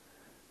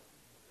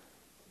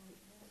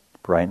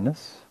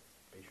 Brightness,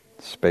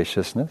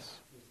 spaciousness,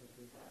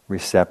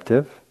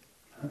 receptive,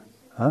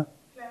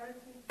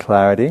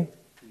 clarity,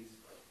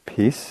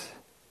 peace,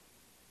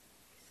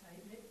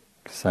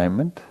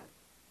 excitement.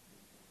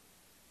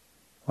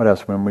 What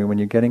else? When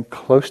you're getting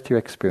close to your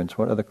experience,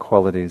 what other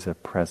qualities are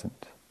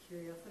present?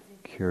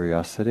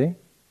 Curiosity.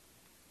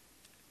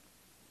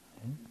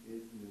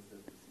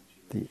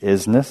 The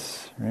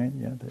isness, right?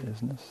 Yeah, the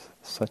isness,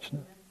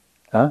 suchness.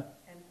 The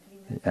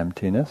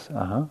emptiness.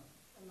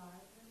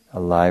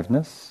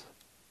 Aliveness.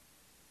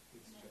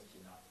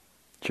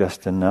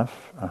 Just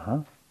enough.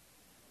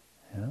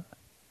 Yeah.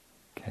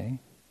 Okay.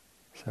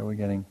 So we're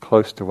getting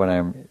close to what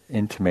I'm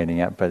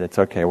intimating at, but it's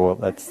okay. Well,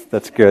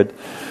 that's good.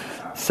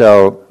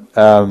 So,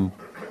 and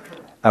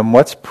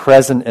what's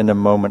present in a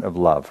moment of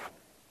love?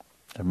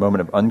 A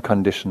moment of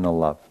unconditional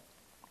love?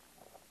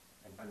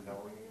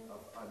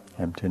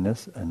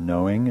 Emptiness, a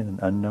knowing and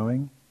an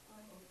unknowing.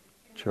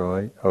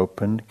 Joy,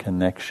 open,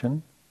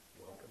 connection.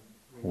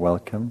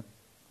 Welcome,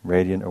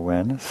 radiant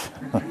awareness.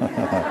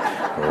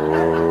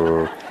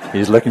 Oh,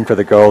 he's looking for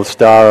the gold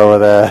star over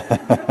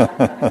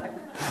there.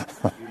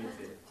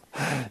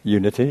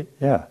 Unity,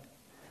 yeah.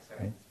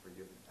 Right.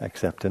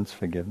 Acceptance,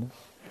 forgiveness.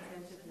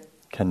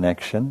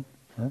 Connection,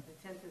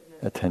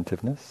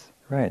 attentiveness.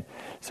 Right.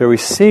 So we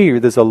see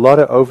there's a lot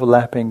of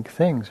overlapping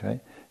things, right?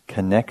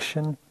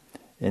 Connection,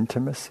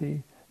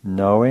 intimacy,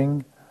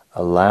 knowing,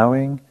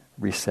 allowing,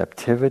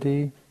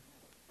 receptivity,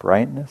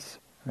 brightness,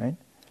 right?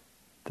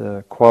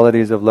 The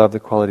qualities of love, the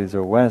qualities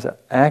of awareness are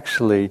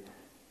actually, in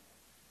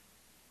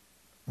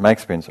my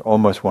experience,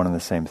 almost one and the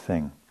same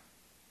thing.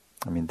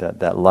 I mean,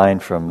 that line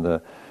from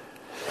that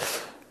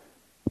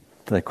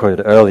I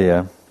quoted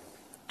earlier,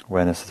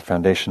 awareness is the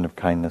foundation of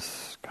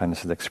kindness, kindness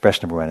is the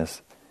expression of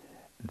awareness.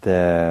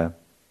 They're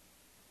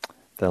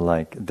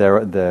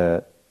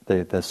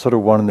sort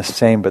of one and the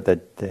same, but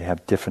they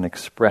have different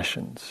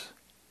expressions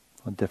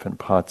on different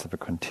parts of a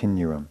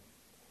continuum.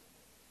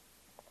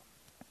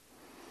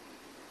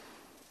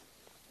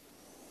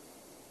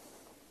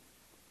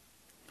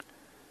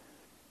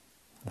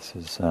 This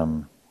is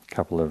a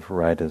couple of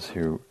writers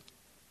who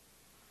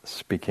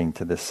speaking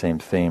to this same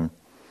theme.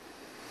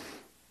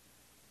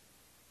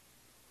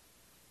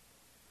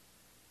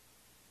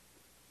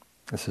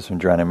 This is from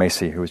Joanna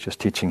Macy, who was just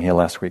teaching here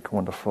last week.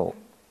 Wonderful,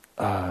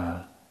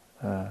 wise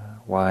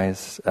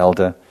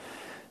elder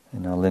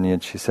in our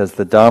lineage. She says,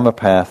 the Dharma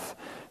path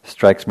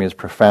strikes me as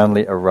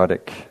profoundly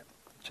erotic,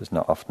 which is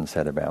not often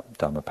said about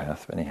Dharma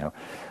path, anyhow.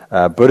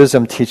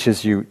 Buddhism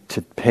teaches you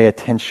to pay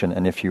attention,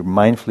 and if you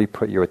mindfully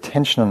put your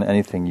attention on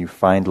anything, you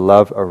find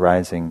love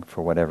arising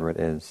for whatever it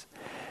is.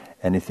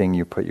 Anything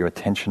you put your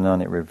attention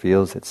on, it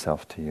reveals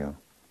itself to you.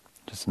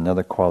 Just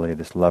another quality of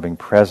this loving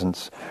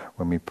presence.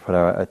 When we put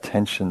our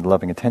attention,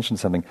 loving attention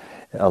to something,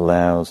 it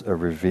allows a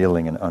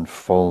revealing and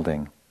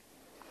unfolding.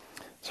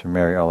 It's from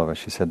Mary Oliver.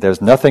 She said,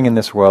 there's nothing in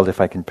this world, if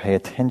I can pay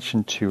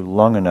attention to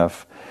long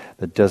enough,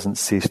 that doesn't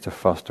cease to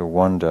foster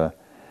wonder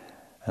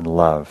and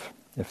love.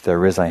 If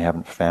there is, I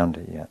haven't found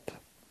it yet.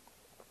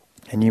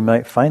 And you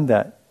might find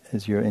that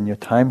as you're in your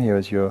time here,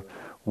 as you're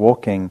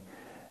walking,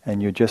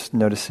 and you're just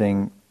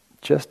noticing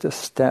just a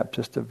step,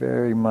 just a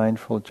very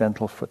mindful,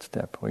 gentle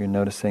footstep, or you're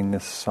noticing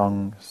this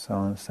sound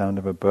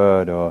of a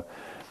bird, or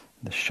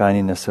the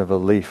shininess of a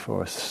leaf,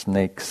 or a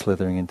snake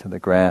slithering into the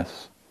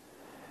grass.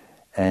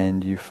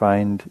 And you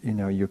find,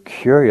 you're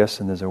curious,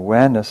 and there's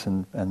awareness,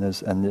 and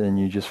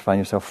you just find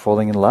yourself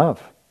falling in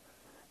love,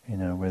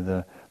 with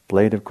a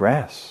blade of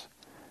grass,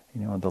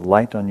 the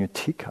light on your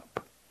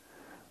teacup,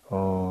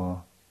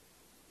 or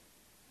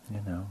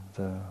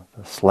the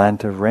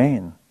slant of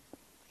rain,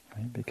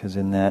 right? Because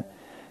as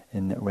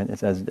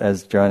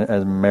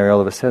Mary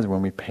Oliver says,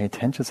 when we pay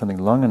attention to something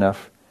long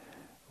enough,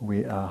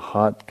 our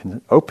heart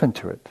can open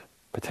to it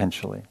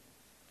potentially.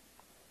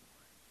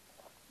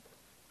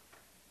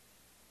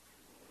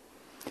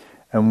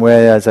 And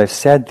where, as I've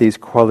said, these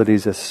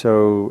qualities are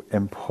so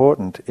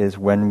important is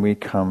when we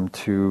come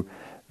to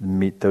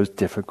meet those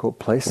difficult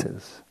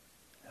places.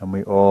 And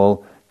we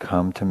all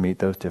come to meet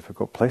those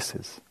difficult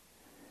places.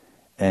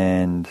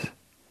 And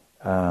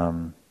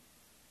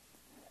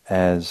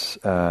as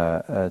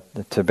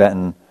the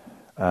Tibetan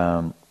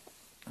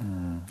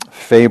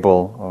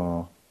fable,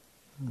 or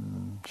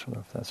I'm not sure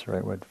if that's the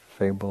right word,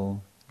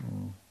 fable,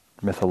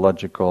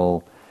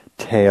 mythological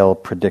tale,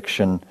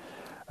 prediction,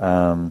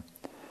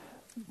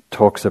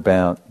 talks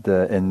about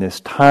in this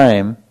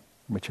time,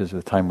 which is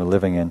the time we're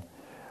living in,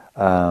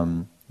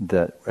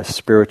 that a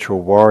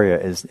spiritual warrior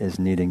is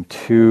needing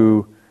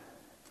two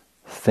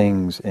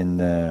things in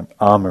the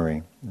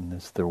armory. And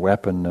it's the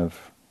weapon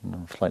of,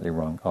 slightly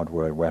wrong, odd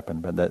word, weapon,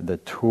 but the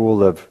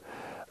tool of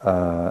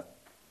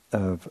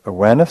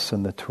awareness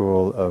and the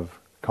tool of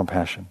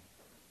compassion.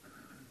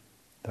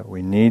 That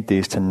we need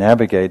these to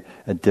navigate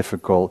a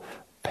difficult,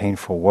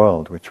 painful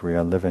world which we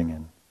are living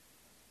in.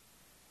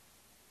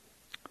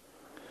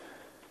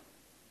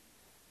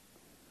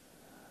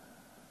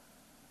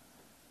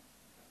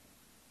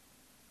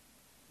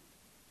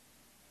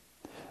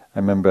 I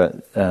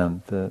remember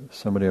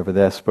somebody over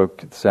there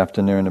spoke this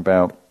afternoon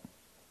about,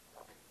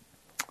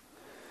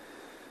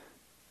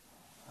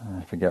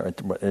 I forget,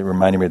 it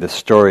reminded me of the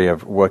story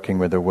of working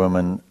with a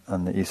woman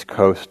on the East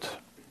Coast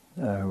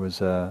who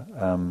was a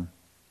young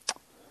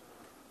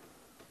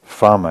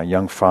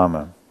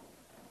farmer.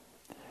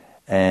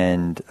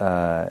 And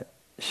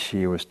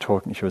she was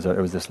talking, this was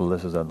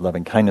a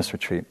loving kindness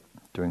retreat,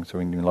 doing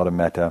a lot of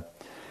metta.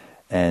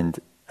 And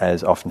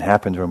as often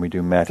happens when we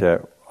do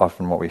metta,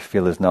 often what we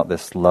feel is not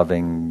this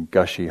loving,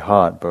 gushy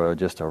heart, but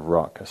just a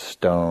rock, a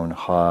stone,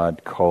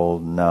 hard,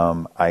 cold,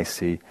 numb,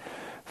 icy,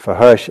 for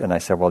her, and I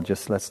said, well,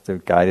 just let's do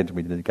guided.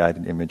 We did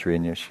guided imagery,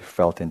 and she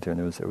felt into it,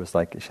 and it was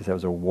like, she said it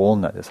was a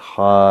walnut, this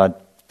hard,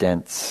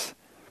 dense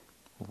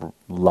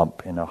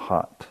lump in her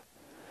heart.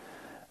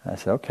 I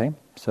said, okay,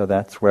 so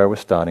that's where we're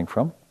starting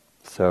from.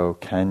 So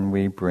can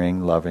we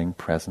bring loving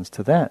presence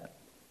to that?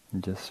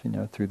 And just,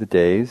 through the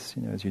days,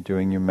 as you're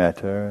doing your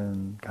metta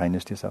and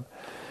kindness to yourself,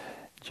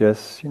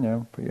 just,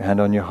 put your hand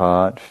on your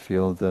heart,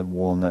 feel the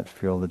walnut,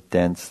 feel the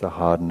dense, the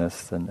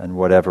hardness, and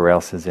whatever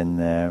else is in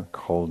there,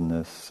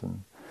 coldness.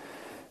 And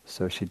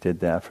so she did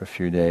that for a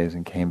few days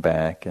and came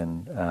back,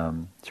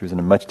 and she was in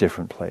a much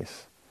different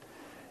place.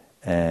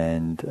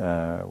 And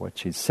what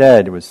she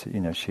said was,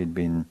 she'd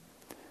been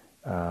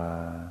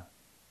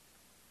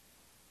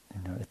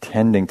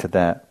attending to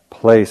that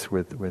place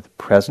with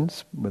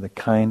presence, with a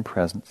kind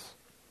presence.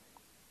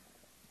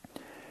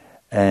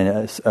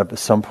 And at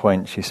some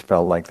point she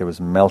felt like there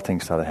was melting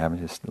started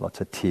happening, just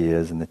lots of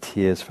tears, and the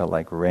tears felt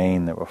like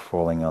rain that were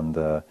falling on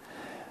the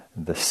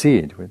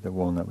seed, with the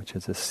walnut, which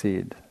is a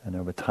seed. And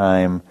over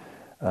time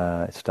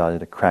it started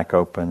to crack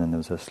open, and there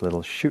was this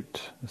little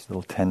shoot, this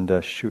little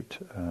tender shoot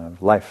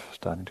of life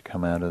starting to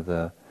come out of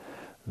the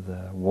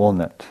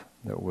walnut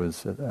that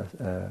was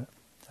a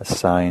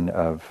sign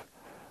of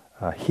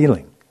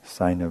healing,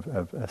 sign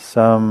of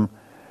some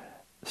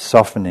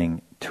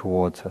softening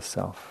towards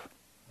herself.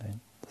 Right?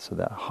 So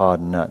that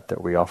hard nut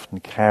that we often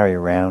carry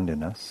around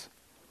in us,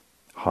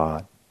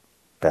 heart,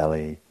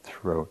 belly,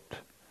 throat,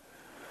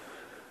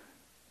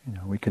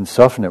 we can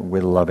soften it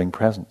with loving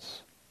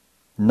presence.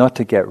 Not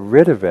to get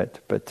rid of it,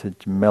 but to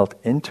melt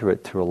into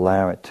it, to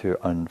allow it to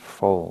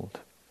unfold.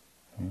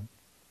 Right?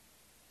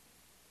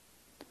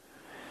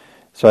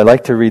 So I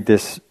like to read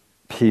this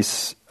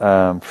piece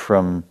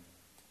from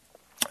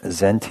a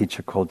Zen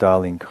teacher called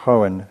Darlene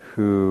Cohen,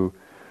 who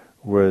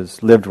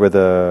lived with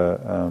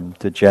a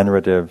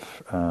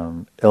degenerative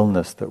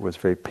illness that was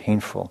very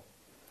painful.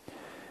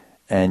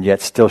 And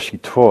yet still she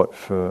taught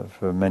for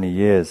many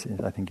years,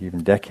 I think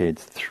even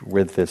decades,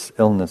 with this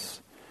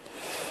illness.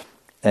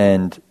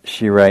 And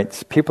she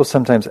writes, people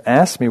sometimes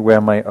ask me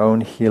where my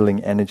own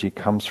healing energy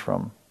comes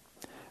from.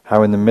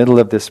 How in the middle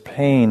of this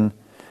pain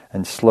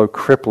and slow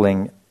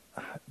crippling,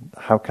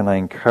 how can I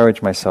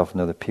encourage myself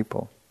and other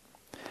people?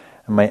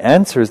 And my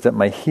answer is that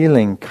my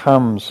healing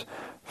comes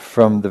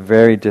from the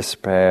very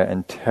despair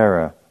and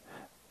terror.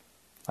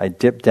 I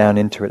dip down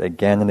into it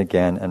again and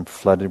again and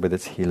flooded with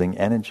its healing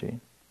energy.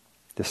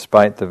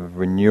 Despite the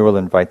renewal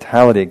and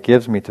vitality it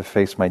gives me to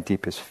face my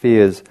deepest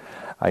fears,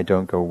 I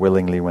don't go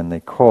willingly when they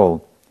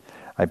call.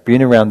 I've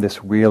been around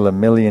this wheel a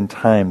million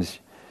times.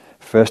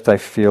 First I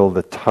feel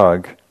the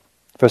tug.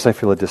 First I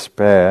feel a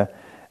despair,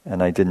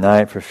 and I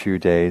deny it for a few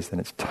days, then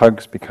its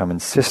tugs become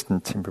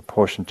insistent in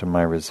proportion to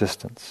my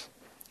resistance.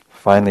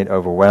 Finally it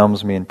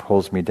overwhelms me and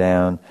pulls me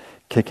down,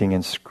 kicking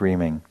and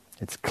screaming.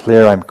 It's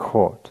clear I'm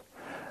caught.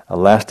 At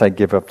last I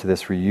give up to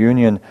this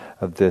reunion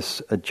of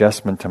this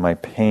adjustment to my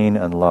pain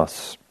and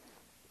loss.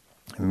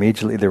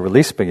 Immediately the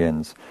release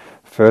begins.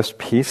 First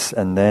peace,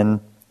 and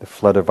then the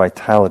flood of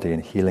vitality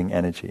and healing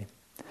energy.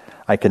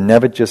 I can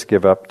never just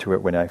give up to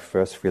it when I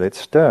first feel it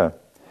stir.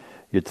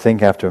 You'd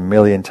think after a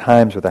million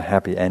times with a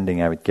happy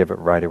ending I would give it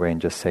right away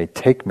and just say,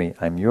 take me,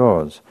 I'm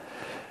yours.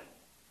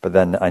 But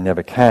then I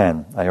never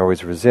can. I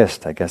always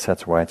resist. I guess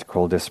that's why it's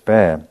called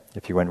despair.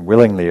 If you went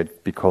willingly,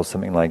 it'd be called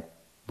something like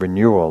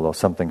renewal or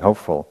something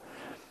hopeful.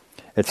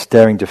 It's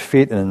staring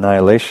defeat and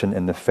annihilation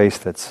in the face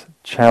that's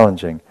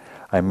challenging.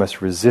 I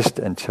must resist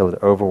until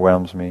it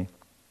overwhelms me,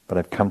 but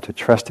I've come to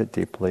trust it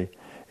deeply.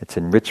 It's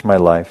enriched my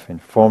life,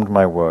 informed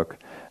my work,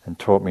 and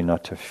taught me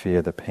not to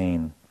fear the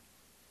pain.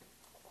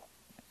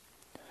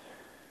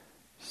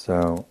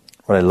 So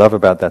what I love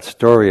about that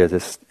story is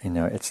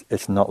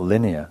it's not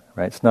linear,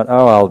 right? It's not,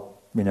 I'll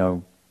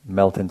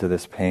melt into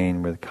this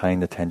pain with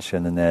kind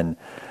attention and then,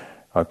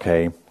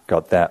 okay,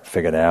 got that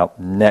figured out.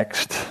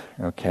 Next,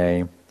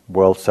 okay,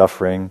 world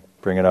suffering,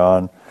 bring it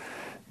on.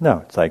 No,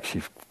 it's like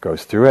she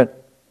goes through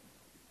it,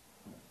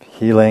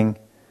 healing,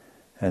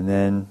 and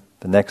then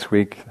the next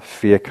week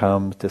fear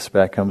comes,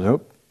 despair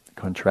comes,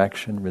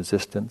 contraction,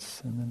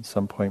 resistance, and then at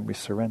some point we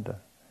surrender.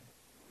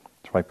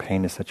 That's why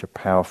pain is such a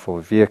powerful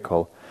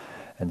vehicle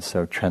and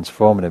so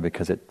transformative,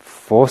 because it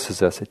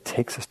forces us, it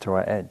takes us to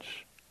our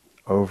edge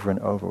over and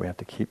over. We have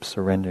to keep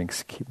surrendering,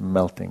 keep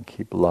melting,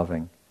 keep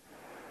loving.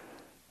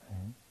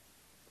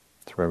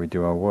 That's where we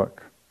do our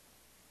work.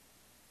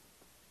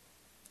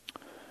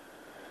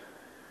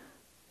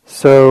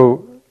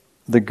 So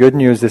the good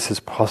news, this is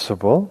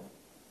possible.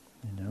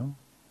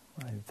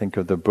 I think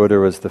of the Buddha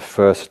as the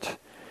first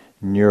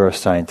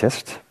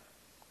neuroscientist.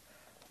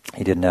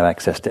 He didn't have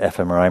access to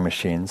fMRI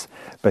machines,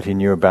 but he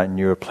knew about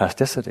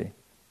neuroplasticity.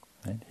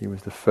 Right? He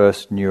was the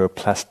first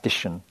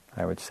neuroplastician,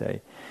 I would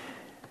say.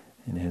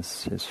 In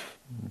his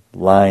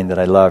line that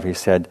I love, he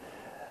said,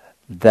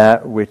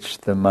 that which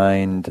the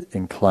mind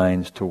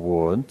inclines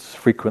towards,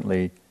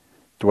 frequently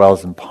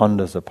dwells and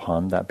ponders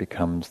upon, that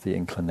becomes the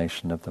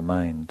inclination of the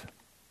mind.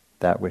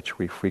 That which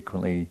we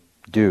frequently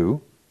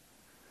do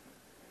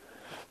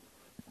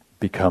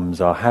becomes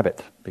our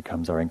habit,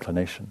 becomes our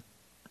inclination.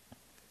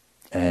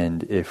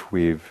 And if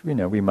we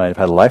might have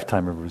had a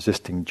lifetime of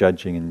resisting,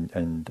 judging,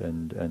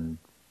 and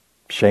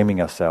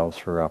shaming ourselves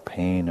for our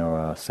pain or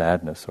our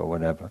sadness or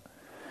whatever.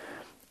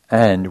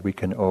 And we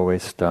can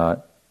always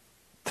start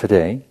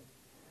today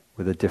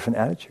with a different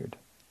attitude.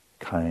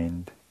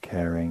 Kind,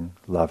 caring,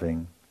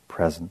 loving,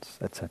 presence,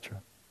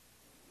 etc.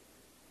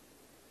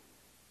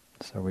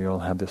 So we all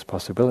have this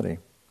possibility.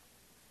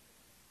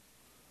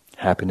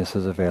 Happiness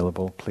is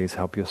available. Please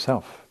help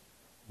yourself.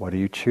 What are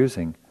you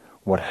choosing?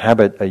 What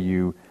habit are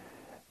you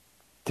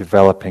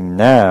developing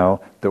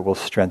now that will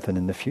strengthen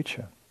in the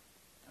future?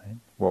 Right?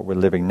 What we're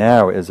living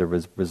now is a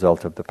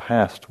result of the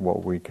past.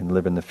 What we can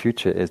live in the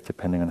future is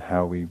depending on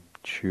how we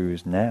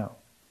choose now.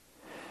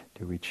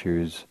 Do we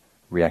choose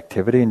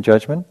reactivity and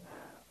judgment,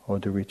 or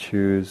do we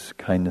choose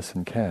kindness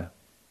and care?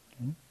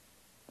 Right?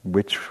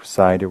 Which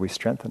side are we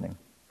strengthening?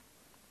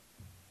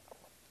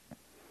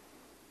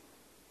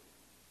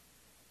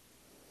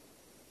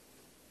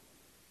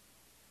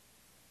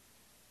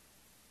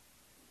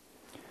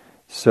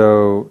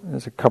 So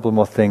there's a couple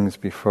more things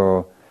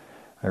before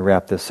I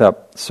wrap this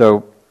up.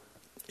 So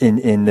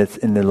in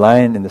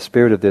the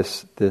spirit of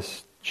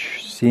this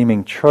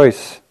seeming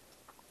choice,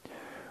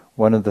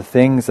 one of the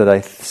things that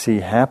I see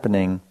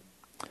happening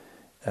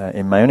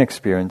in my own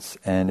experience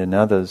and in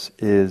others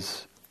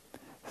is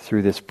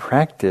through this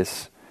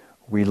practice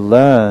we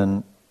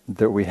learn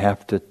that we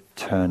have to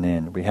turn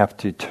in, we have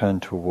to turn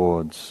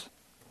towards,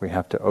 we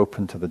have to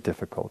open to the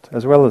difficult,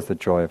 as well as the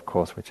joy, of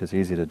course, which is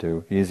easier to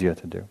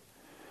do.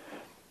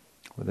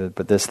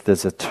 But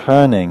there's a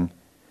turning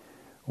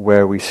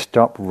where we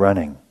stop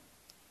running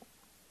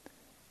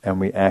and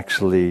we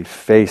actually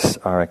face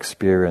our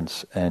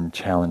experience and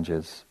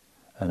challenges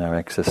and our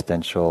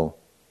existential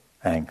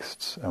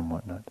angsts and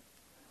whatnot.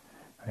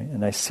 Right?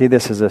 And I see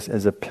this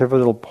as a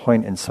pivotal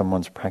point in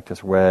someone's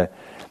practice where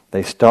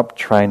they stop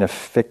trying to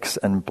fix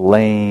and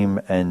blame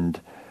and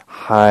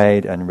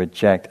hide and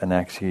reject and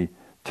actually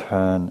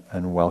turn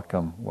and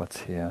welcome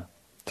what's here.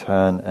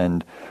 Turn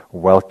and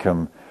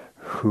welcome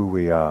who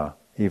we are,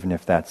 even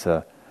if that's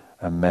a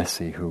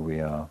messy who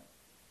we are.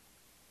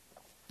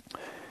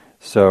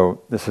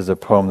 So this is a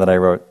poem that I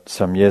wrote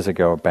some years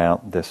ago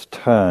about this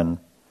turn.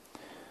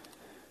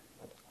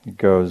 It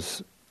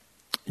goes,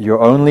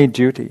 "Your only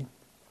duty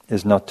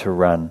is not to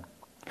run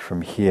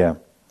from here,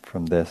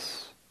 from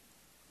this.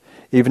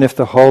 Even if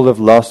the hold of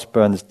loss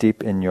burns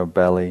deep in your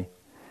belly,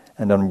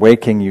 and on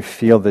waking you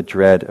feel the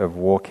dread of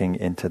walking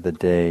into the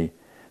day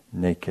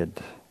naked,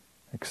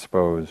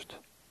 exposed.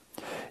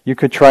 You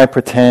could try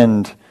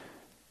putting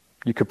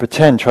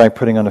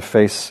on a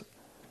face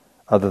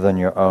other than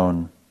your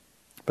own,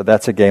 but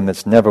that's a game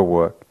that's never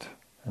worked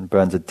and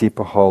burns a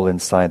deeper hole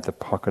inside the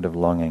pocket of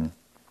longing,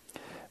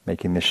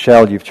 making the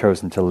shell you've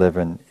chosen to live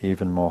in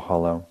even more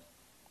hollow.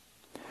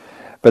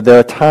 But there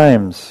are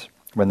times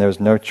when there is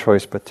no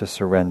choice but to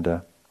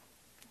surrender,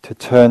 to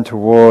turn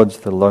towards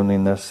the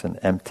loneliness and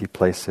empty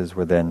places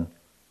within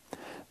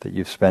that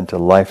you've spent a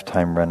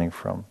lifetime running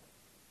from,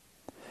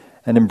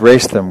 and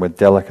embrace them with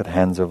delicate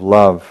hands of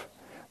love,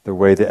 the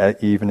way the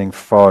evening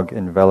fog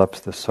envelops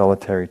the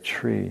solitary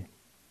tree,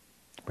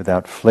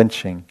 without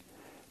flinching,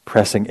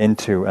 pressing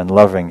into and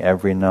loving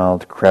every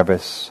gnarled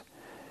crevice,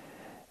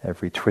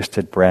 every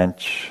twisted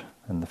branch,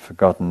 and the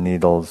forgotten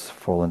needles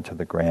fallen to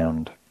the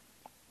ground.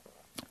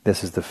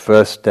 This is the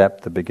first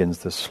step that begins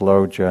the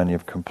slow journey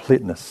of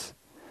completeness,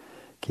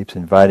 keeps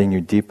inviting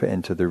you deeper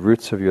into the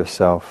roots of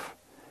yourself,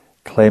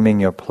 claiming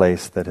your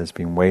place that has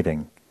been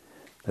waiting,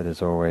 that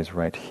is always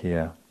right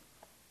here.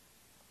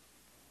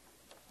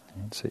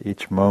 And so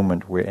each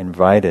moment we're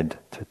invited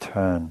to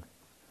turn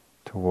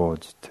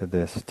towards, to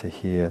this, to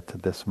here, to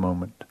this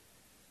moment,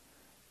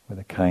 with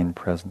a kind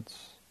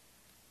presence.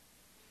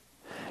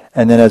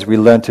 And then as we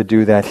learn to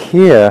do that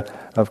here,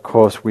 of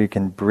course we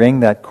can bring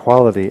that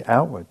quality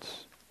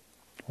outwards.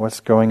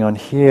 What's going on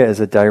here is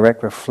a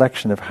direct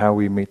reflection of how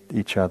we meet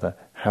each other,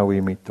 how we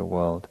meet the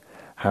world,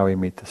 how we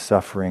meet the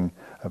suffering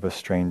of a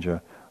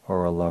stranger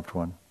or a loved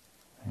one.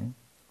 Right?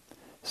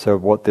 So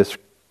what this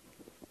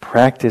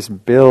practice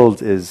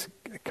builds is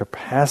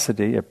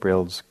capacity, it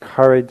builds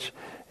courage,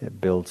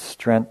 it builds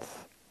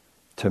strength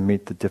to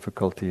meet the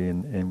difficulty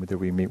that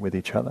we meet with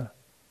each other.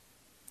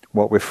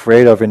 What we're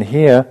afraid of in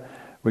here,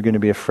 we're going to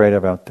be afraid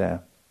of out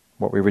there.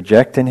 What we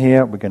reject in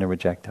here, we're going to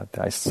reject out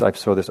there. I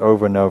saw this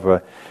over and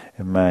over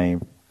in my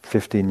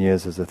 15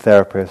 years as a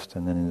therapist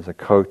and then as a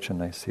coach,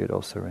 and I see it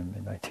also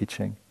in my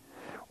teaching.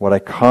 What I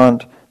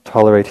can't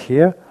tolerate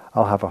here,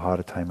 I'll have a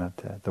harder time out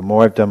there. The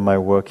more I've done my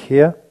work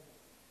here,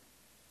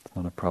 it's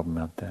not a problem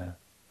out there.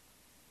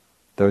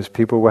 Those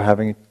people we're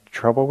having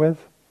trouble with,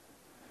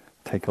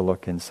 take a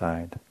look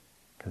inside,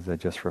 because they're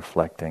just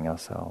reflecting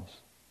ourselves.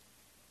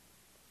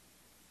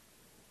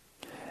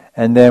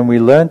 And then we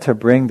learn to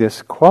bring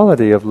this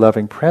quality of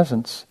loving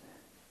presence.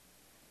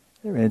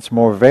 When it's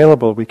more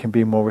available, we can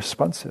be more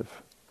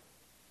responsive,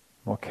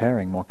 more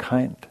caring, more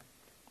kind.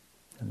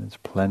 And there's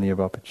plenty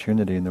of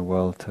opportunity in the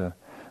world,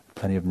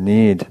 plenty of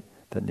need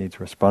that needs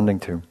responding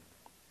to.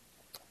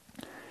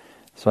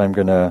 So I'm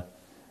going to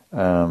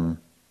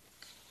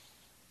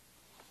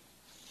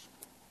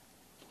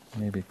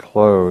maybe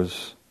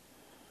close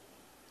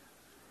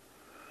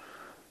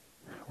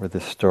with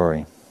this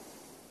story,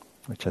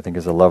 which I think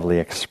is a lovely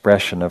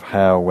expression of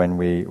how when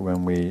we,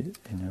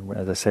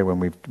 as I say, when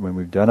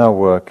we've done our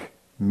work,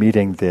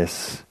 meeting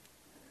this,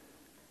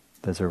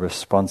 there's a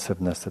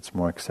responsiveness that's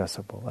more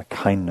accessible, a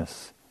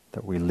kindness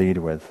that we lead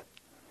with.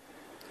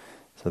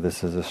 So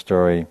this is a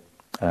story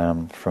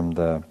from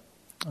the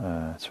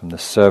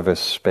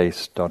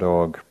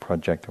servicespace.org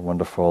project, a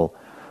wonderful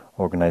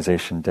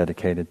organization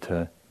dedicated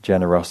to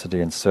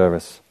generosity and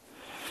service.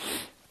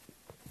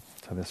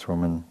 So this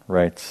woman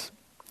writes,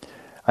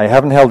 I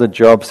haven't held a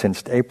job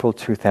since April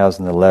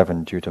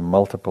 2011 due to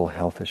multiple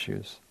health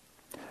issues.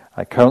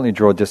 I currently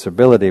draw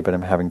disability, but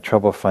I'm having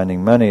trouble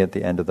finding money at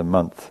the end of the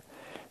month,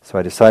 so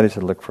I decided to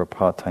look for a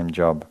part-time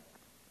job.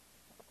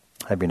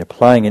 I've been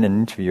applying and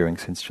interviewing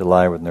since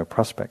July with no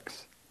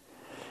prospects.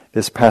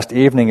 This past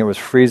evening it was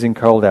freezing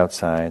cold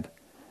outside,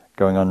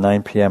 going on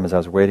 9 p.m. as I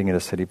was waiting at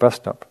a city bus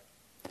stop.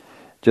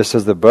 Just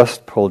as the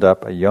bus pulled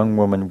up, a young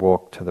woman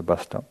walked to the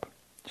bus stop.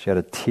 She had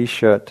a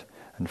t-shirt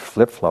and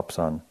flip-flops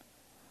on,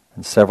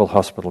 and several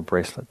hospital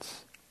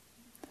bracelets.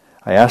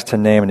 I asked her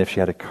name and if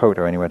she had a coat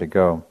or anywhere to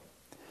go.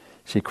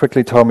 She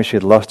quickly told me she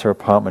had lost her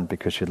apartment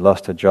because she had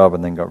lost her job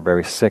and then got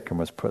very sick and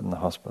was put in the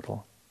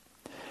hospital.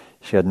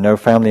 She had no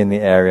family in the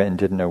area and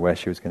didn't know where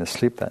she was going to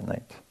sleep that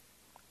night.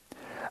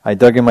 I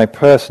dug in my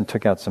purse and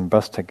took out some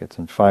bus tickets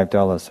and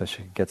 $5 so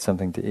she could get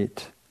something to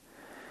eat.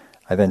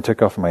 I then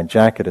took off my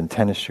jacket and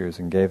tennis shoes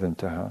and gave them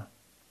to her.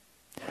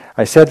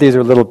 I said these are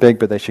a little big,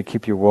 but they should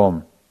keep you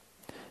warm.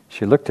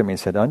 She looked at me and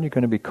said, aren't you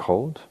going to be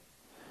cold?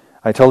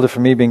 I told her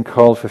for me being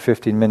cold for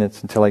 15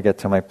 minutes until I get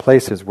to my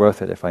place is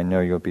worth it if I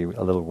know you'll be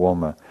a little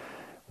warmer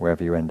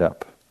wherever you end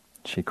up.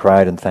 She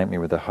cried and thanked me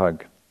with a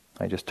hug.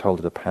 I just told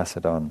her to pass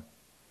it on.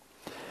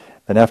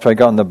 Then after I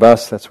got on the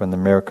bus, that's when the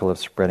miracle of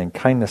spreading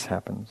kindness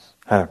happened.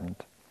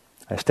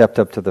 I stepped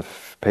up to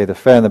pay the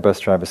fare and the bus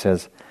driver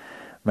says,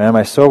 ma'am,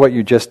 I saw what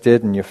you just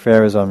did and your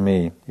fare is on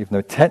me, even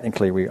though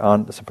technically we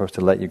aren't supposed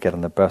to let you get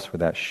on the bus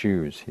without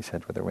shoes, he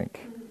said with a wink.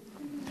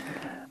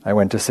 I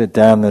went to sit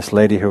down. This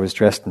lady who was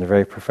dressed in a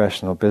very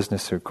professional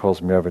business suit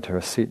calls me over to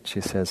her seat.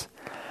 She says,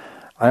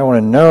 I want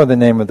to know the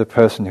name of the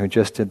person who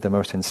just did the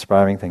most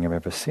inspiring thing I've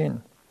ever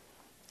seen.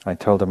 I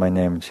told her my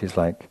name and she's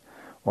like,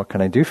 what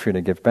can I do for you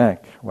to give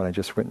back what I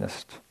just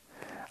witnessed?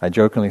 I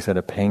jokingly said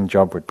a paying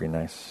job would be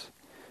nice.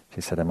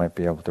 She said I might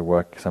be able to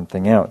work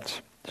something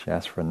out. She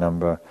asked for a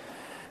number.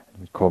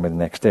 She called me the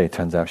next day. It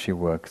turns out she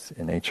works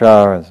in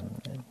HR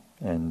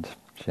and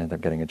she ended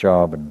up getting a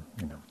job and,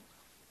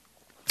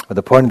 But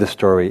the point of the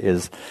story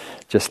is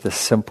just the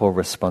simple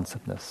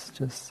responsiveness.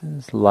 Just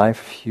as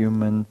life,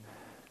 human,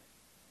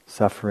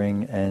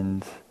 suffering,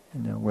 and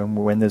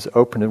when there's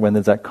openness, when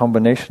there's that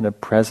combination of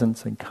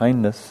presence and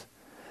kindness,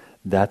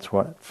 that's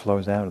what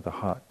flows out of the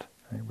heart.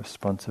 Right?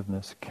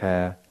 Responsiveness,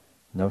 care,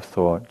 no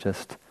thought,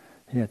 just,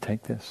 here,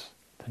 take this,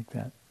 take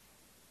that.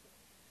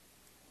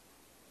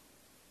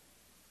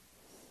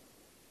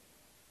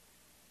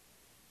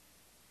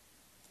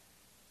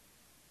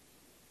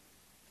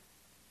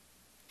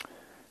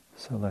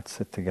 So let's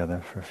sit together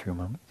for a few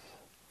moments.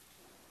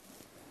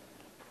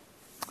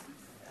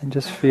 And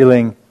just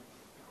feeling,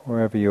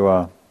 wherever you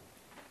are,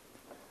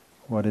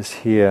 what is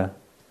here.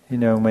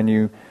 When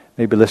you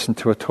maybe listen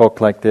to a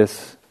talk like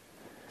this,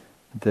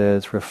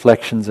 there's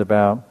reflections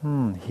about,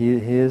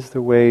 here's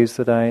the ways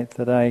that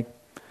I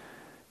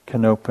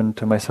can open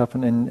to myself,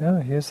 and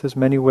there's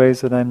many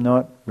ways that I'm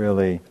not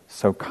really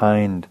so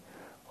kind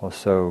or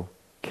so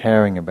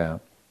caring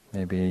about.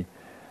 Maybe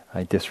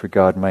I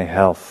disregard my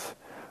health,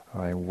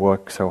 or I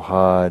work so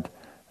hard,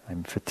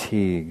 I'm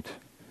fatigued,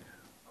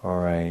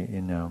 or I,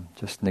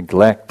 just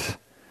neglect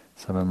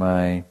some of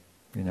my,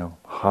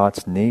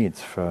 heart's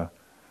needs for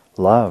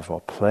love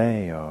or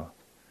play, or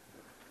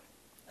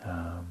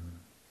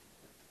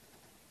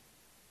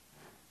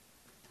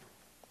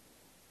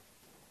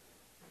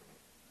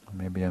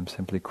maybe I'm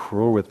simply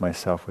cruel with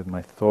myself, with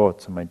my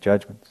thoughts and my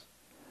judgments.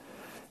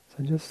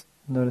 So just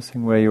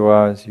noticing where you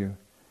are as you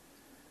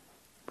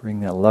bring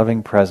that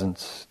loving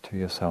presence to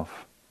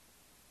yourself.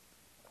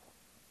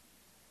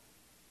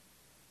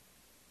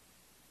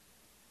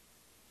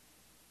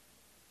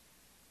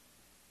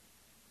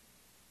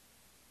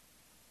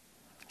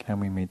 Can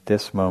we meet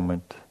this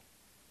moment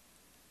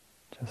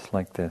just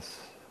like this?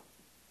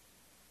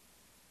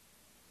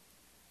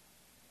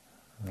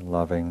 A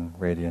loving,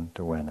 radiant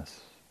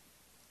awareness.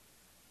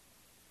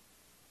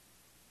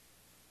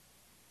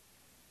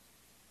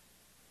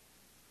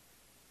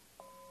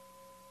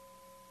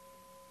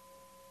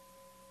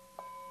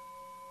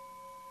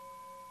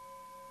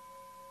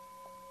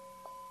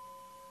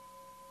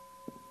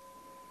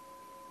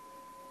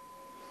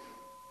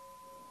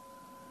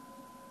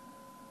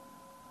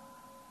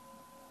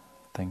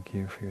 Thank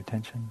you for your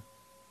attention.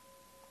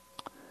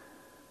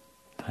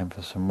 Time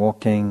for some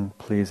walking.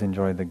 Please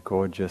enjoy the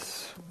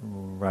gorgeous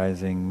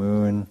rising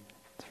moon.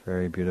 It's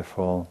very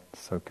beautiful.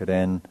 Soak it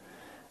in.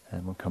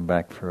 And we'll come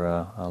back for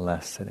our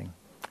last sitting.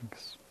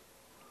 Thanks.